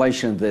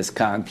escalation of this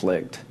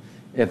conflict,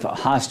 if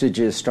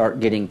hostages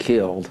start getting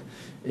killed,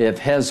 if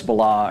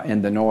Hezbollah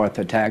in the north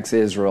attacks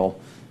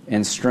Israel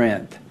in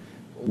strength,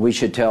 we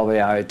should tell the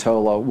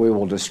Ayatollah, we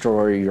will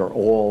destroy your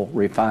oil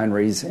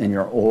refineries and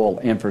your oil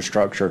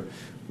infrastructure.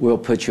 We'll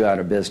put you out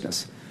of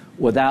business.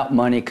 Without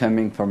money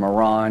coming from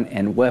Iran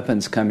and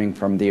weapons coming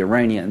from the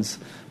Iranians,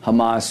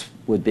 Hamas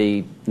would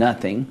be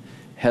nothing.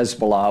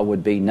 Hezbollah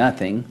would be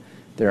nothing.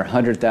 There are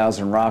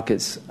 100,000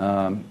 rockets in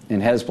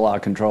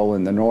Hezbollah control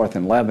in the north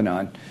in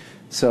Lebanon.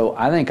 So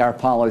I think our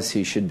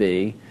policy should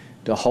be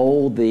to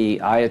hold the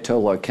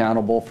Ayatollah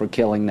accountable for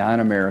killing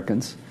 9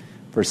 Americans,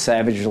 for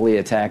savagely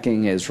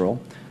attacking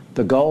Israel.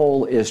 The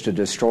goal is to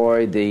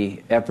destroy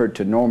the effort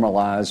to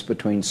normalize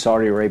between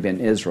Saudi Arabia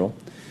and Israel.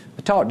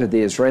 I talked to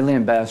the Israeli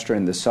ambassador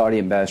and the Saudi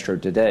ambassador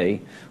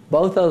today.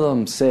 Both of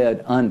them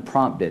said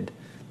unprompted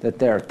that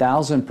they're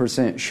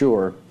 1,000%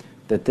 sure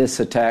that this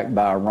attack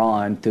by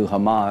Iran through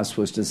Hamas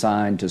was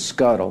designed to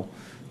scuttle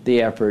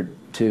the effort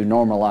to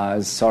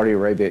normalize Saudi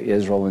Arabia,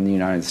 Israel, and the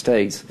United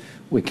States.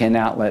 We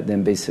cannot let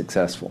them be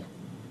successful.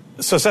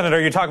 So, Senator,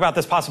 you talk about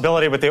this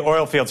possibility with the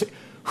oil fields.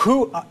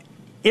 Who,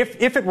 if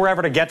it were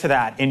ever to get to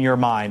that in your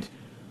mind,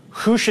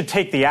 who should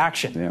take the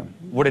action? Yeah.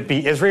 Would it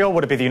be Israel?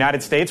 Would it be the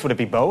United States? Would it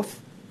be both?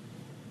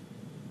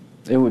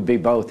 It would be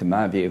both, in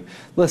my view.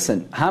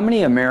 Listen, how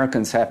many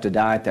Americans have to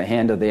die at the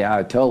hand of the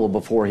Ayatollah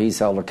before he's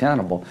held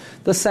accountable?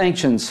 The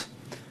sanctions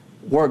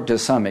work to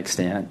some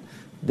extent.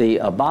 The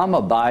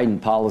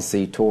Obama-Biden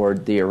policy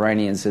toward the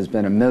Iranians has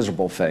been a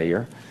miserable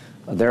failure.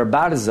 They're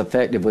about as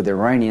effective with the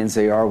Iranians as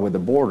they are with the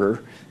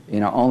border.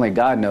 Only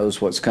God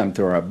knows what's come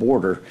through our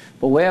border.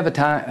 But we have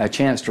a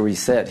chance to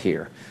reset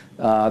here.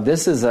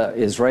 This is an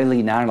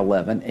Israeli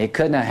 9/11. It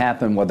couldn't have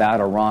happened without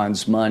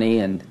Iran's money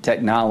and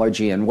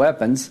technology and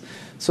weapons.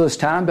 So it's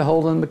time to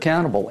hold them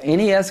accountable.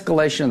 Any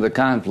escalation of the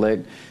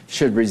conflict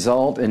should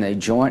result in a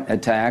joint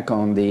attack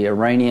on the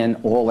Iranian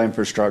oil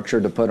infrastructure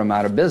to put them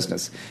out of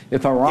business.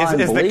 If Iran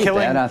believed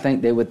that, I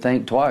think they would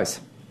think twice.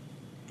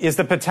 Is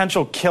the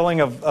potential killing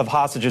of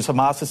hostages,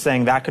 Hamas is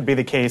saying that could be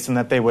the case and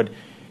that they would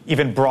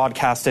even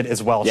broadcast it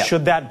as well. Yeah.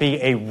 Should that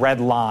be a red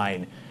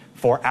line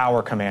for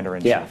our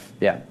commander-in-chief?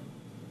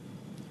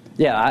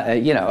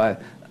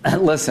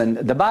 Listen,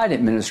 the Biden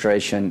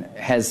administration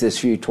has this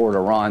view toward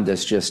Iran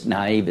that's just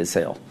naive as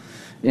hell.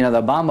 You know,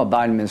 the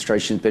Obama-Biden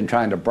administration has been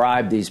trying to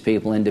bribe these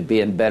people into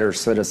being better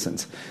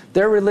citizens.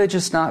 They're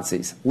religious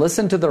Nazis.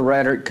 Listen to the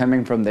rhetoric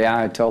coming from the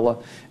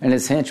Ayatollah and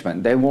his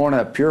henchmen. They want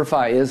to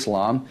purify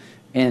Islam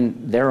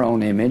in their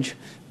own image.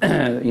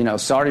 You know,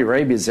 Saudi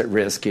Arabia is at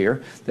risk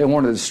here. They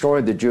want to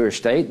destroy the Jewish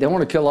state. They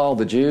want to kill all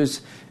the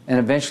Jews and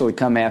eventually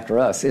come after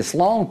us. It's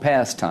long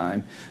past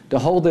time to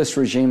hold this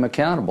regime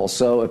accountable.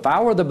 So if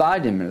I were the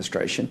Biden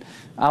administration,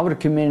 I would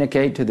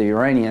communicate to the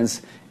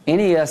Iranians,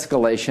 any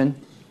escalation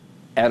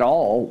at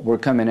all, we're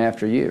coming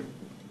after you.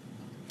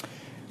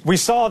 We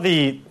saw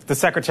the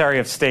Secretary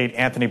of State,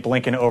 Anthony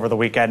Blinken, over the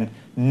weekend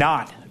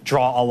not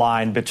draw a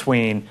line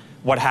between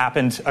what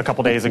happened a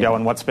couple days ago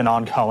and what's been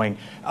ongoing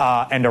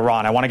and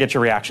Iran. I want to get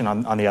your reaction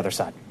on the other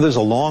side. There's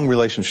a long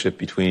relationship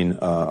between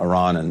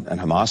Iran and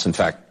Hamas. In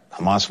fact,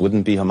 Hamas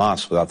wouldn't be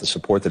Hamas without the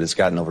support that it's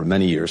gotten over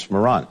many years from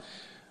Iran.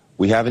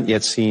 We haven't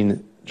yet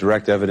seen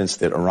direct evidence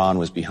that Iran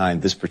was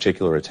behind this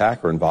particular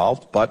attack or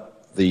involved, but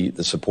the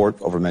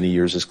support over many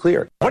years is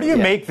clear. What do you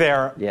make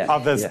there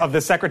of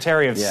the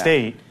Secretary of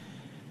State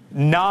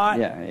not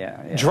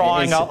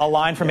drawing a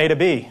line from A to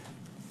B?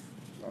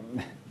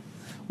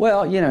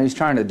 Well, you know, he's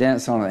trying to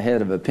dance on the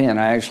head of a pin.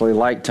 I actually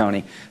like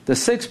Tony. The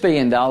 $6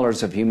 billion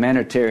of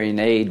humanitarian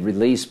aid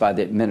released by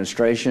the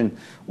administration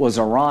was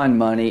Iran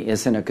money.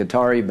 It's in a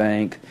Qatari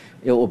bank.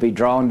 It will be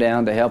drawn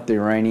down to help the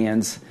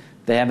Iranians.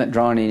 They haven't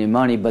drawn any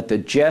money, but the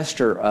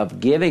gesture of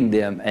giving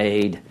them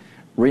aid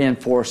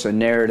reinforce a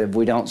narrative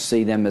we don't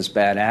see them as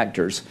bad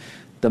actors.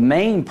 The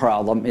main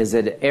problem is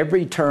that at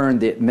every turn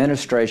the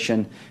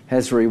administration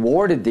has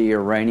rewarded the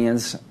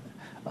Iranians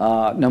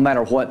no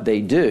matter what they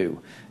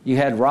do. You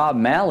had Rob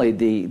Malley,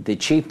 the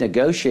chief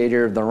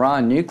negotiator of the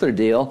Iran nuclear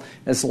deal,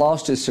 has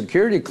lost his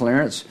security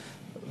clearance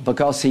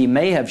because he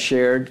may have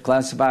shared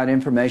classified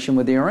information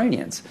with the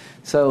Iranians.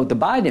 So the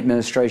Biden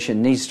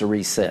administration needs to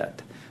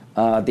reset.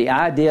 The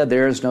idea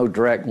there is no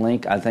direct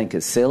link, I think,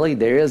 is silly.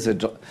 There is a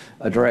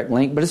direct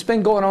link, but it's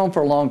been going on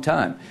for a long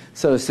time.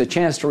 So it's a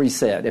chance to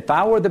reset. If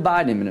I were the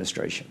Biden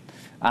administration,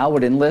 I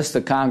would enlist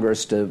the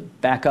Congress to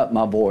back up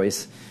my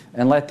voice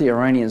and let the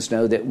Iranians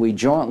know that we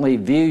jointly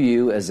view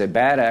you as a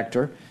bad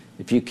actor.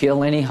 If you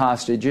kill any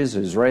hostages,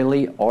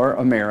 Israeli or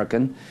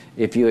American,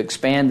 if you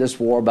expand this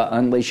war by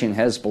unleashing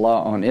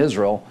Hezbollah on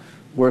Israel,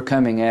 we're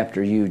coming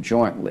after you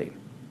jointly.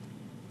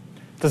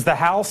 Does the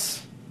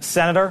House,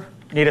 Senator,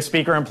 need a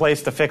speaker in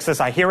place to fix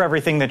this? I hear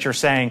everything that you're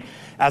saying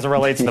as it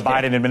relates to the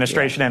Biden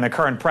administration and the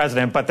current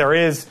president, but there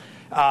is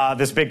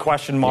this big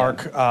question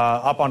mark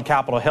up on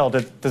Capitol Hill.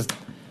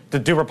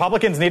 Do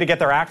Republicans need to get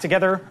their act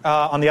together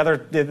on the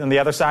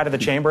other side of the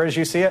chamber as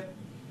you see it?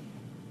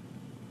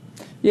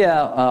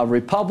 Yeah,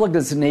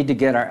 Republicans need to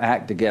get our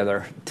act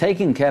together.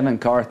 Taking Kevin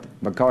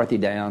McCarthy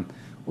down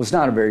was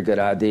not a very good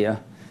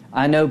idea.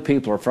 I know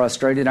people are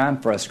frustrated.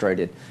 I'm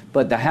frustrated.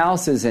 But the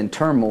House is in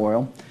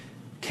turmoil.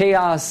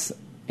 Chaos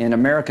in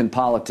American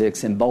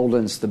politics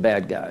emboldens the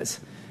bad guys.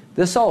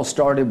 This all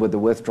started with the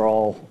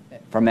withdrawal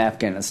from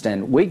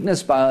Afghanistan.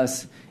 Weakness by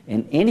us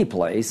in any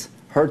place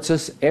hurts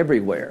us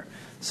everywhere.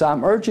 So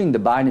I'm urging the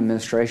Biden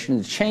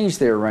administration to change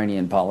their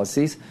Iranian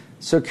policies,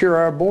 secure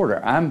our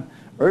border. I'm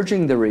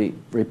urging the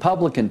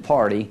Republican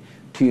Party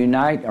to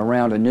unite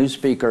around a new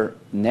speaker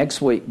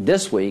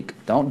this week.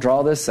 Don't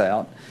draw this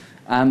out.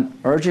 I'm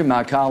urging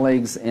my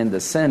colleagues in the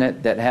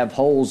Senate that have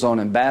holes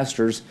on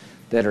ambassadors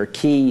that are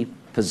key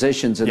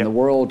positions in the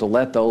world to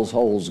let those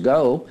holes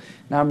go.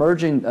 And I'm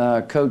urging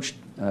Coach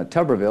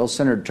Tuberville,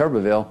 Senator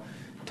Tuberville,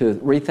 to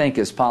rethink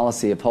his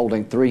policy of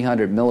holding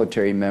 300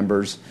 military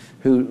members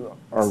who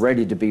are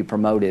ready to be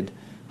promoted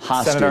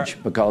hostage Senator,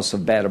 because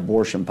of bad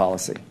abortion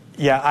policy.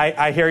 Yeah,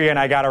 I hear you, and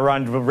I got to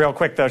run real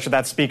quick, though. Should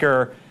that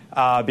speaker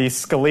be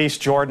Scalise,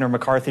 Jordan, or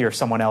McCarthy, or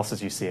someone else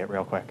as you see it,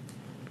 real quick?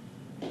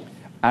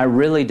 I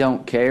really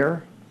don't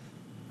care.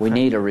 We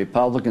need a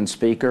Republican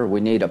speaker. We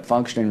need a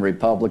functioning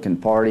Republican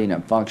Party and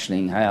a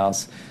functioning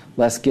House.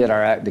 Let's get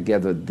our act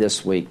together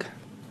this week.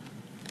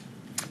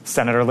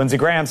 Senator Lindsey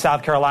Graham,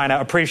 South Carolina.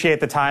 Appreciate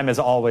the time as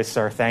always,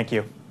 sir. Thank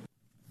you.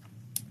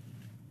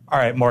 All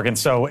right, Morgan.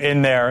 So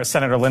in there,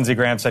 Senator Lindsey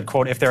Graham said,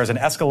 quote, if there is an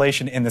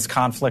escalation in this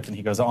conflict, and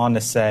he goes on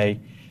to say,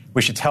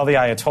 we should tell the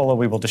Ayatollah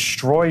we will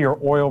destroy your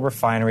oil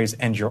refineries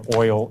and your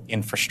oil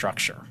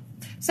infrastructure.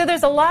 So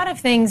there's a lot of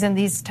things in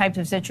these types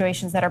of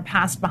situations that are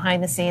passed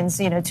behind the scenes,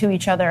 to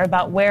each other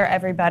about where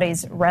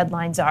everybody's red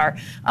lines are.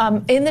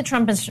 In the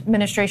Trump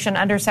administration,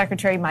 under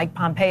Secretary Mike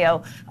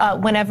Pompeo,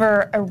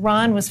 whenever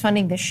Iran was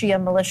funding the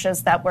Shia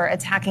militias that were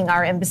attacking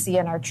our embassy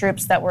and our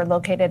troops that were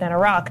located in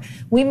Iraq,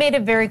 we made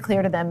it very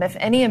clear to them if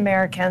any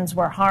Americans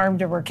were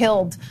harmed or were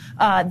killed,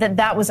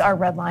 that was our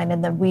red line,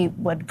 and then we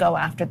would go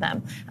after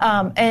them.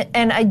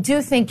 And I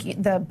do think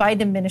the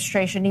Biden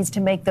administration needs to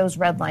make those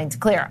red lines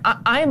clear.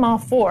 I'm all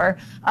for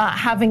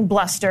having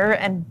bluster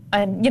and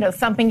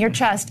thumping your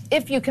chest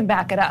if you can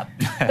back it up.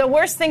 The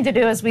worst thing to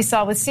do, as we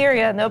saw with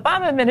Syria and the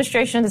Obama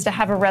administration, is to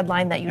have a red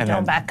line that you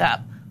don't back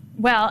up.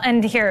 Well,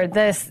 and here,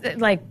 this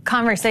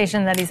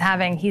conversation that he's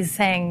having, he's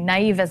saying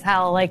naive as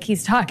hell, like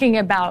he's talking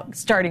about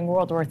starting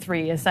World War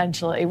III,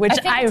 essentially, which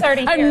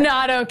I'm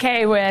not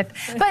okay with.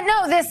 But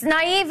no, this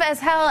naive as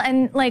hell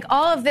and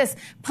all of this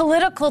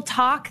political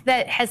talk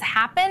that has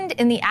happened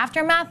in the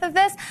aftermath of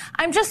this,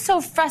 I'm just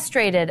so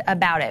frustrated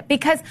about it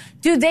because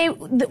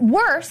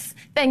worse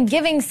than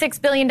giving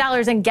 $6 billion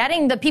and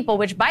getting the people,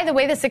 which, by the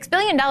way, the $6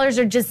 billion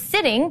are just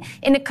sitting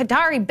in a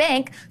Qatari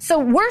bank. So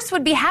worse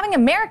would be having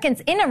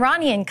Americans in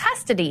Iranian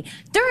custody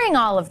during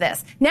all of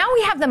this. Now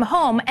we have them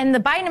home, and the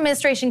Biden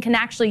administration can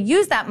actually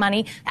use that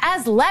money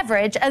as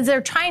leverage as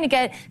they're trying to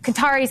get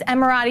Qataris,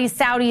 Emiratis,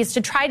 Saudis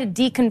to try to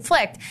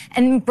deconflict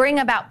and bring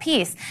about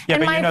peace. Yeah,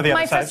 and but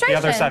the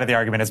other side of the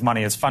argument is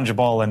money is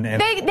fungible. And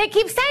They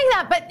keep saying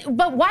that,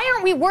 but why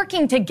aren't we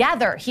working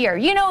together here?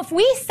 If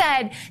we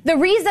said the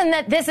reason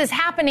that this is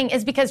happening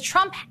is because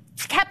Trump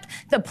kept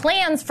the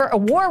plans for a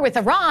war with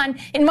Iran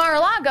in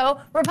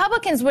Mar-a-Lago,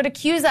 Republicans would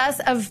accuse us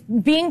of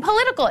being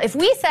political. If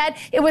we said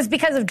it was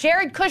because of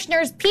Jared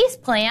Kushner's peace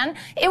plan,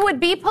 it would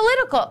be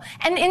political.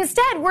 And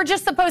instead, we're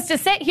just supposed to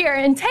sit here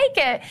and take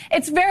it.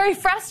 It's very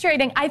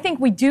frustrating. I think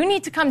we do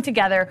need to come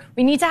together.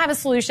 We need to have a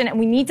solution, and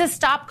we need to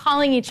stop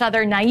calling each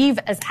other naive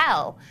as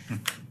hell.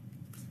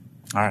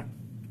 All right.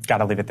 Got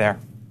to leave it there.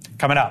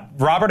 Coming up,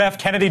 Robert F.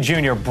 Kennedy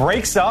Jr.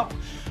 breaks up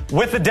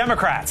with the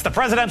Democrats. The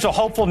presidential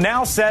hopeful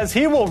now says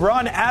he will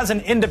run as an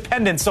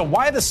independent. So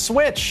why the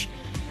switch?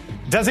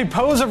 Does he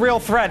pose a real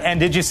threat? And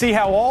did you see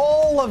how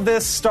all of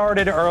this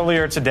started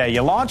earlier today?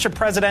 You launch a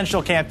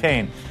presidential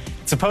campaign.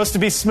 It's supposed to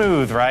be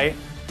smooth, right?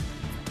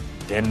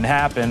 Didn't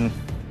happen.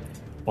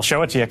 We'll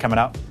show it to you coming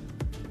up.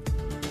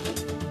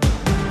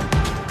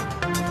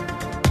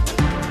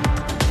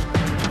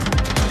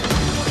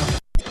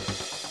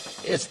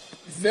 It's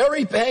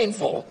very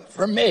painful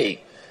for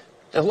me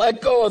to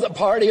let go of the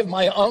party of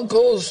my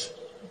uncles,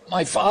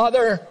 my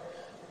father,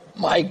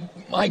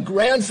 my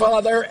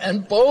grandfather,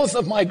 and both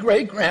of my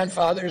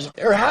great-grandfathers.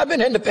 There have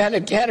been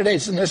independent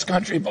candidates in this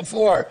country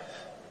before,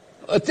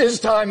 but this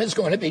time it's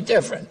going to be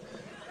different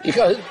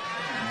because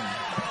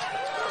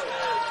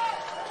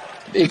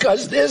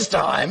this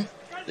time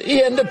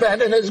the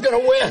independent is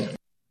going to win.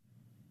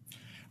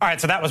 All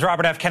right, so that was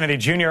Robert F. Kennedy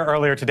Jr.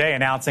 earlier today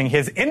announcing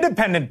his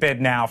independent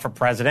bid now for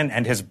president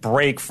and his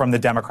break from the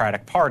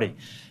Democratic Party.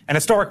 An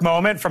historic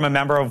moment from a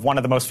member of one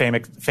of the most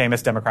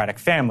famous Democratic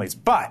families.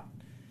 But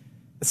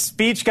the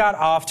speech got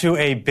off to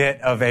a bit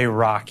of a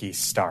rocky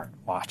start.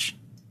 Watch.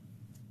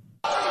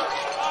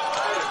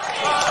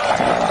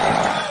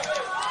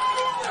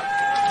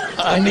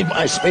 I need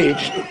my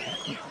speech.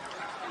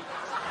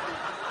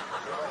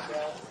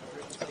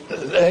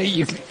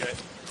 You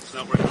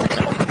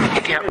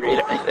can't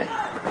read anything.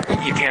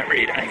 You can't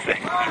read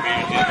anything.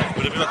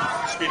 But if you look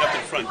screen up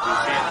in front, you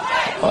see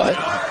it? What?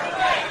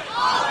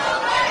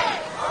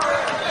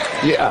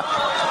 Yeah.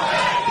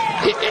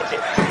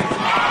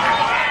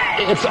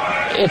 It's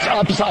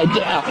upside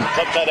down. It's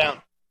upside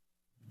down.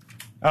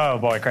 Oh,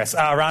 boy, Chris.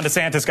 Ron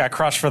DeSantis got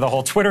crushed for the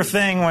whole Twitter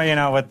thing,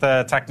 with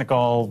the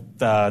technical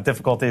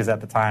difficulties at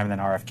the time, and then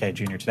RFK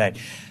Jr. today.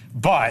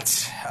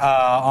 But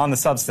on the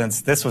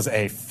substance, this was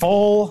a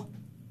full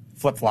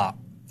flip-flop.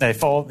 A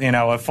full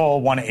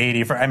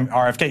 180 for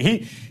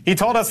RFK. He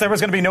told us there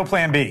was going to be no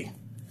plan B.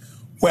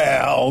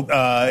 Well,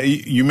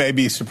 you may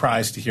be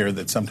surprised to hear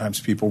that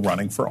sometimes people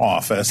running for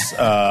office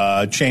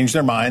change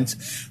their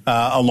minds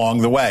along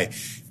the way.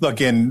 Look,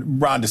 in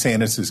Ron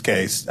DeSantis'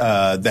 case,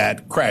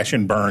 that crash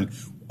and burn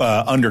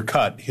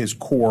undercut his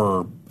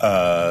core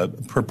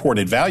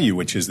purported value,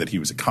 which is that he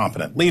was a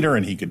competent leader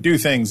and he could do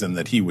things and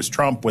that he was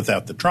Trump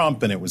without the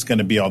Trump and it was going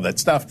to be all that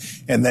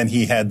stuff. And then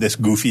he had this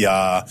goofy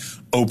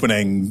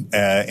opening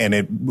and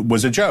it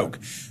was a joke.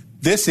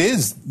 This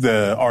is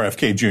the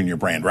RFK Jr.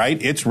 brand,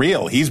 right? It's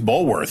real. He's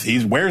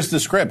Bulworth. Where's the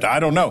script? I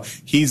don't know.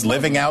 He's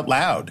living out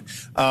loud.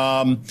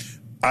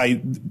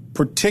 I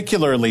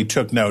particularly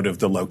took note of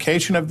the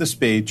location of the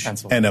speech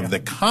and of the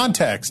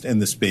context in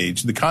the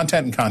speech, the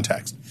content and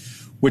context,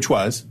 which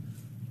was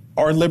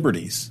our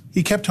liberties.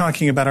 He kept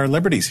talking about our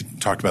liberties. He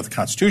talked about the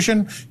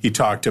Constitution. He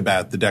talked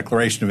about the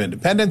Declaration of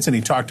Independence, and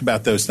he talked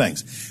about those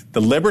things.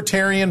 The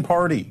Libertarian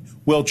Party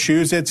will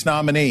choose its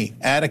nominee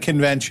at a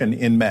convention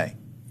in May.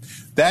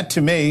 That,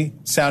 to me,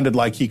 sounded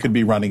like he could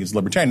be running as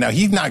Libertarian. Now,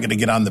 he's not going to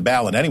get on the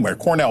ballot anywhere.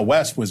 Cornel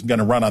West was going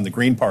to run on the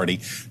Green Party.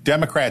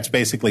 Democrats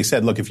basically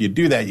said, look, if you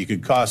do that, you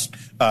could cost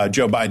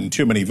Joe Biden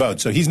too many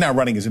votes. So he's now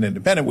running as an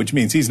independent, which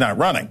means he's not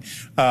running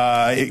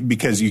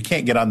because you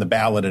can't get on the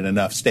ballot in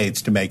enough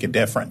states to make a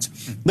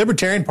difference.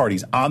 Libertarian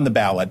Party's on the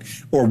ballot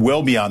or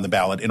will be on the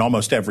ballot in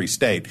almost every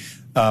state.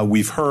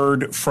 We've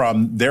heard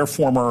from their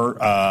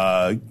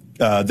former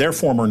their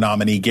former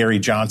nominee, Gary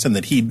Johnson,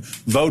 that he'd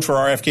vote for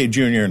RFK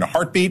Jr. in a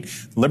heartbeat.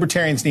 The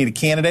Libertarians need a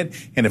candidate.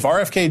 And if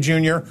RFK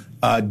Jr.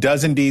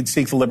 Does indeed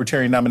seek the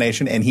Libertarian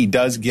nomination, and he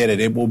does get it,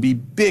 it will be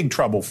big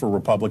trouble for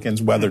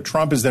Republicans, whether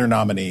Trump is their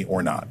nominee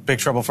or not. Big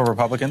trouble for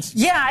Republicans?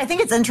 Yeah, I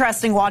think it's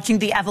interesting watching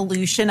the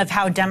evolution of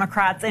how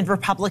Democrats and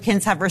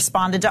Republicans have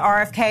responded to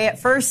RFK. At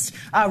first,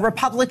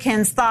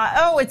 Republicans thought,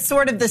 oh, it's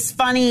sort of this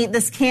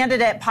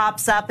candidate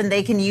pops up and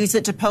they can use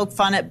it to poke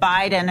fun at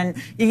Biden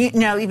and,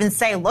 even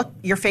say, look,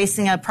 you're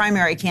facing a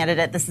primary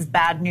candidate. This is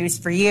bad news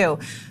for you.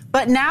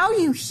 But now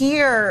you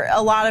hear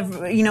a lot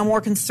of, more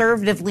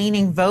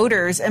conservative-leaning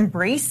voters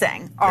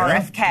embracing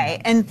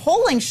RFK. And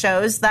polling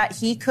shows that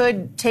he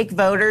could take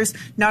voters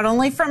not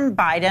only from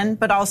Biden,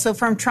 but also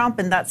from Trump,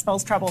 and that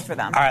spells trouble for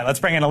them. All right,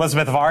 let's bring in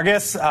Elizabeth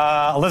Vargas.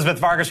 Elizabeth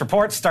Vargas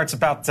Report starts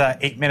about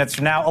 8 minutes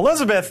from now.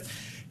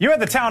 Elizabeth, you had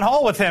the town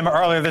hall with him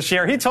earlier this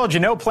year. He told you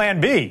no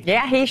plan B.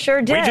 Yeah, he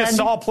sure did. We just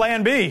saw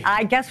plan B.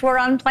 I guess we're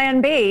on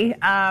plan B.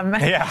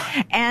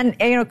 Yeah. And,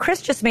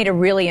 Chris just made a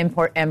really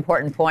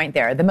important point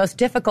there. The most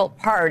difficult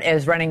part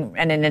is running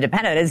an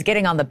independent is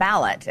getting on the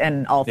ballot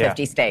in all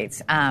 50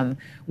 states,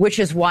 which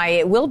is why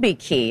it will be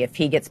key if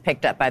he gets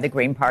picked up by the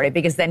Green Party,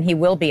 because then he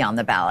will be on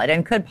the ballot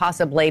and could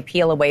possibly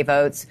peel away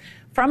votes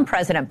from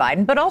President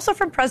Biden, but also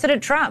from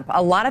President Trump.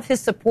 A lot of his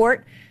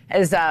support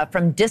is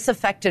from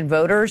disaffected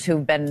voters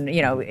who've been,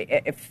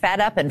 fed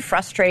up and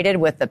frustrated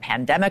with the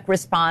pandemic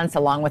response,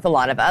 along with a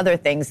lot of other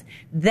things.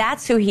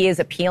 That's who he is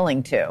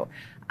appealing to.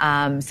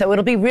 So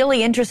it'll be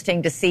really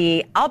interesting to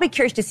see. I'll be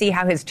curious to see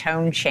how his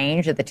tone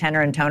changes, the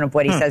tenor and tone of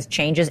what he says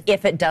changes,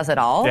 if it does at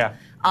all. Yeah.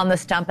 On the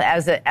stump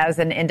as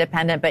an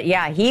independent. But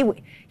yeah, he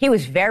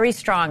was very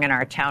strong in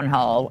our town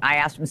hall. I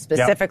asked him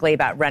specifically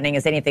about running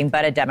as anything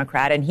but a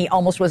Democrat, and it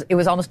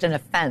was almost an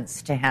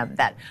offense to him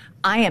that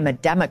I am a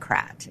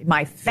Democrat.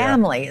 My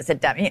family is a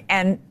Democrat.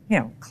 And,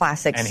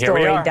 classic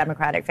story,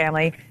 Democratic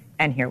family.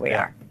 And here we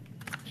are.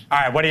 All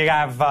right, what do you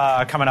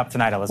have coming up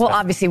tonight, Elizabeth? Well,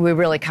 obviously, we're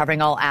really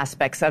covering all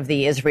aspects of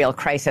the Israel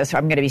crisis. So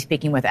I'm going to be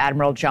speaking with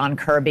Admiral John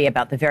Kirby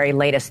about the very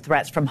latest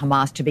threats from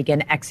Hamas to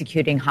begin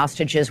executing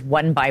hostages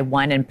one by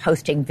one and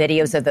posting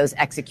videos of those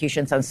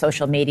executions on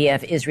social media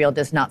if Israel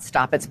does not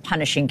stop its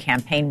punishing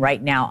campaign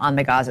right now on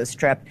the Gaza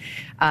Strip.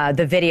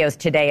 The videos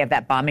today of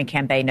that bombing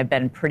campaign have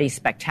been pretty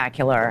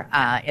spectacular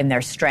in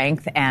their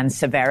strength and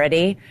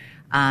severity.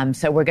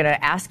 So we're going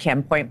to ask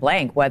him point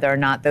blank whether or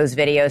not those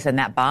videos and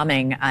that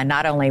bombing,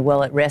 not only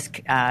will it risk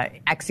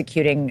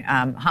executing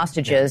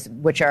hostages,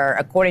 which are,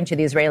 according to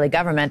the Israeli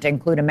government,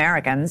 include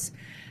Americans,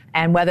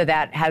 and whether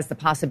that has the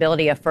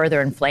possibility of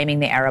further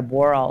inflaming the Arab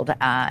world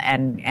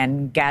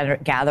and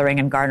gathering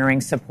and garnering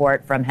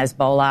support from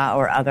Hezbollah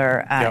or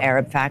other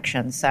Arab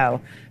factions. So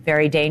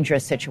very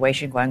dangerous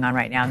situation going on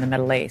right now in the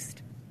Middle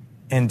East.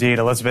 Indeed.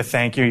 Elizabeth,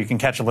 thank you. You can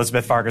catch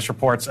Elizabeth Vargas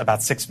Reports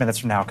about 6 minutes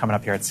from now, coming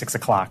up here at 6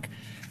 o'clock.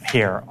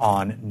 Here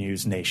on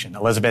News Nation.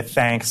 Elizabeth,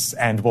 thanks,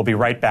 and we'll be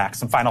right back.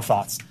 Some final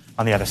thoughts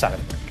on the other side of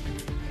the break.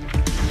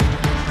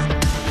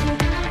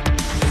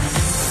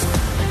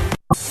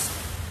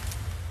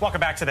 Welcome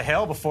back to The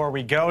Hill. Before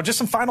we go, just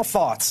some final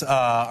thoughts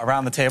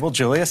around the table.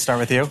 Julia, start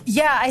with you.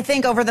 Yeah, I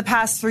think over the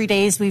past 3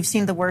 days, we've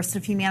seen the worst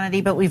of humanity,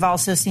 but we've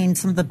also seen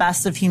some of the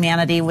best of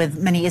humanity with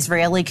many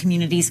Israeli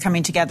communities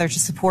coming together to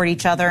support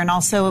each other and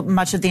also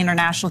much of the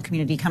international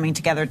community coming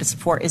together to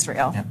support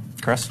Israel. Yeah.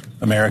 Chris?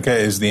 America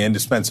is the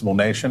indispensable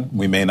nation.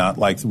 We may not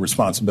like the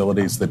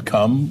responsibilities that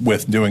come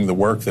with doing the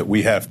work that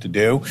we have to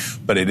do,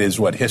 but it is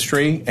what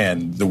history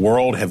and the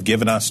world have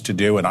given us to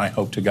do, and I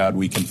hope to God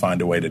we can find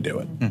a way to do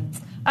it.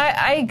 Mm-hmm.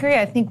 I agree.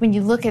 I think when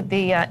you look at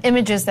the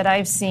images that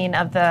I've seen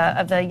of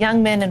the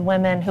young men and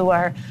women who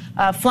are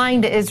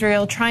flying to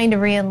Israel, trying to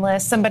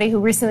re-enlist, somebody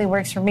who recently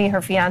works for me, her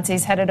fiancé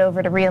is headed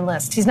over to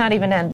re-enlist. He's not even in.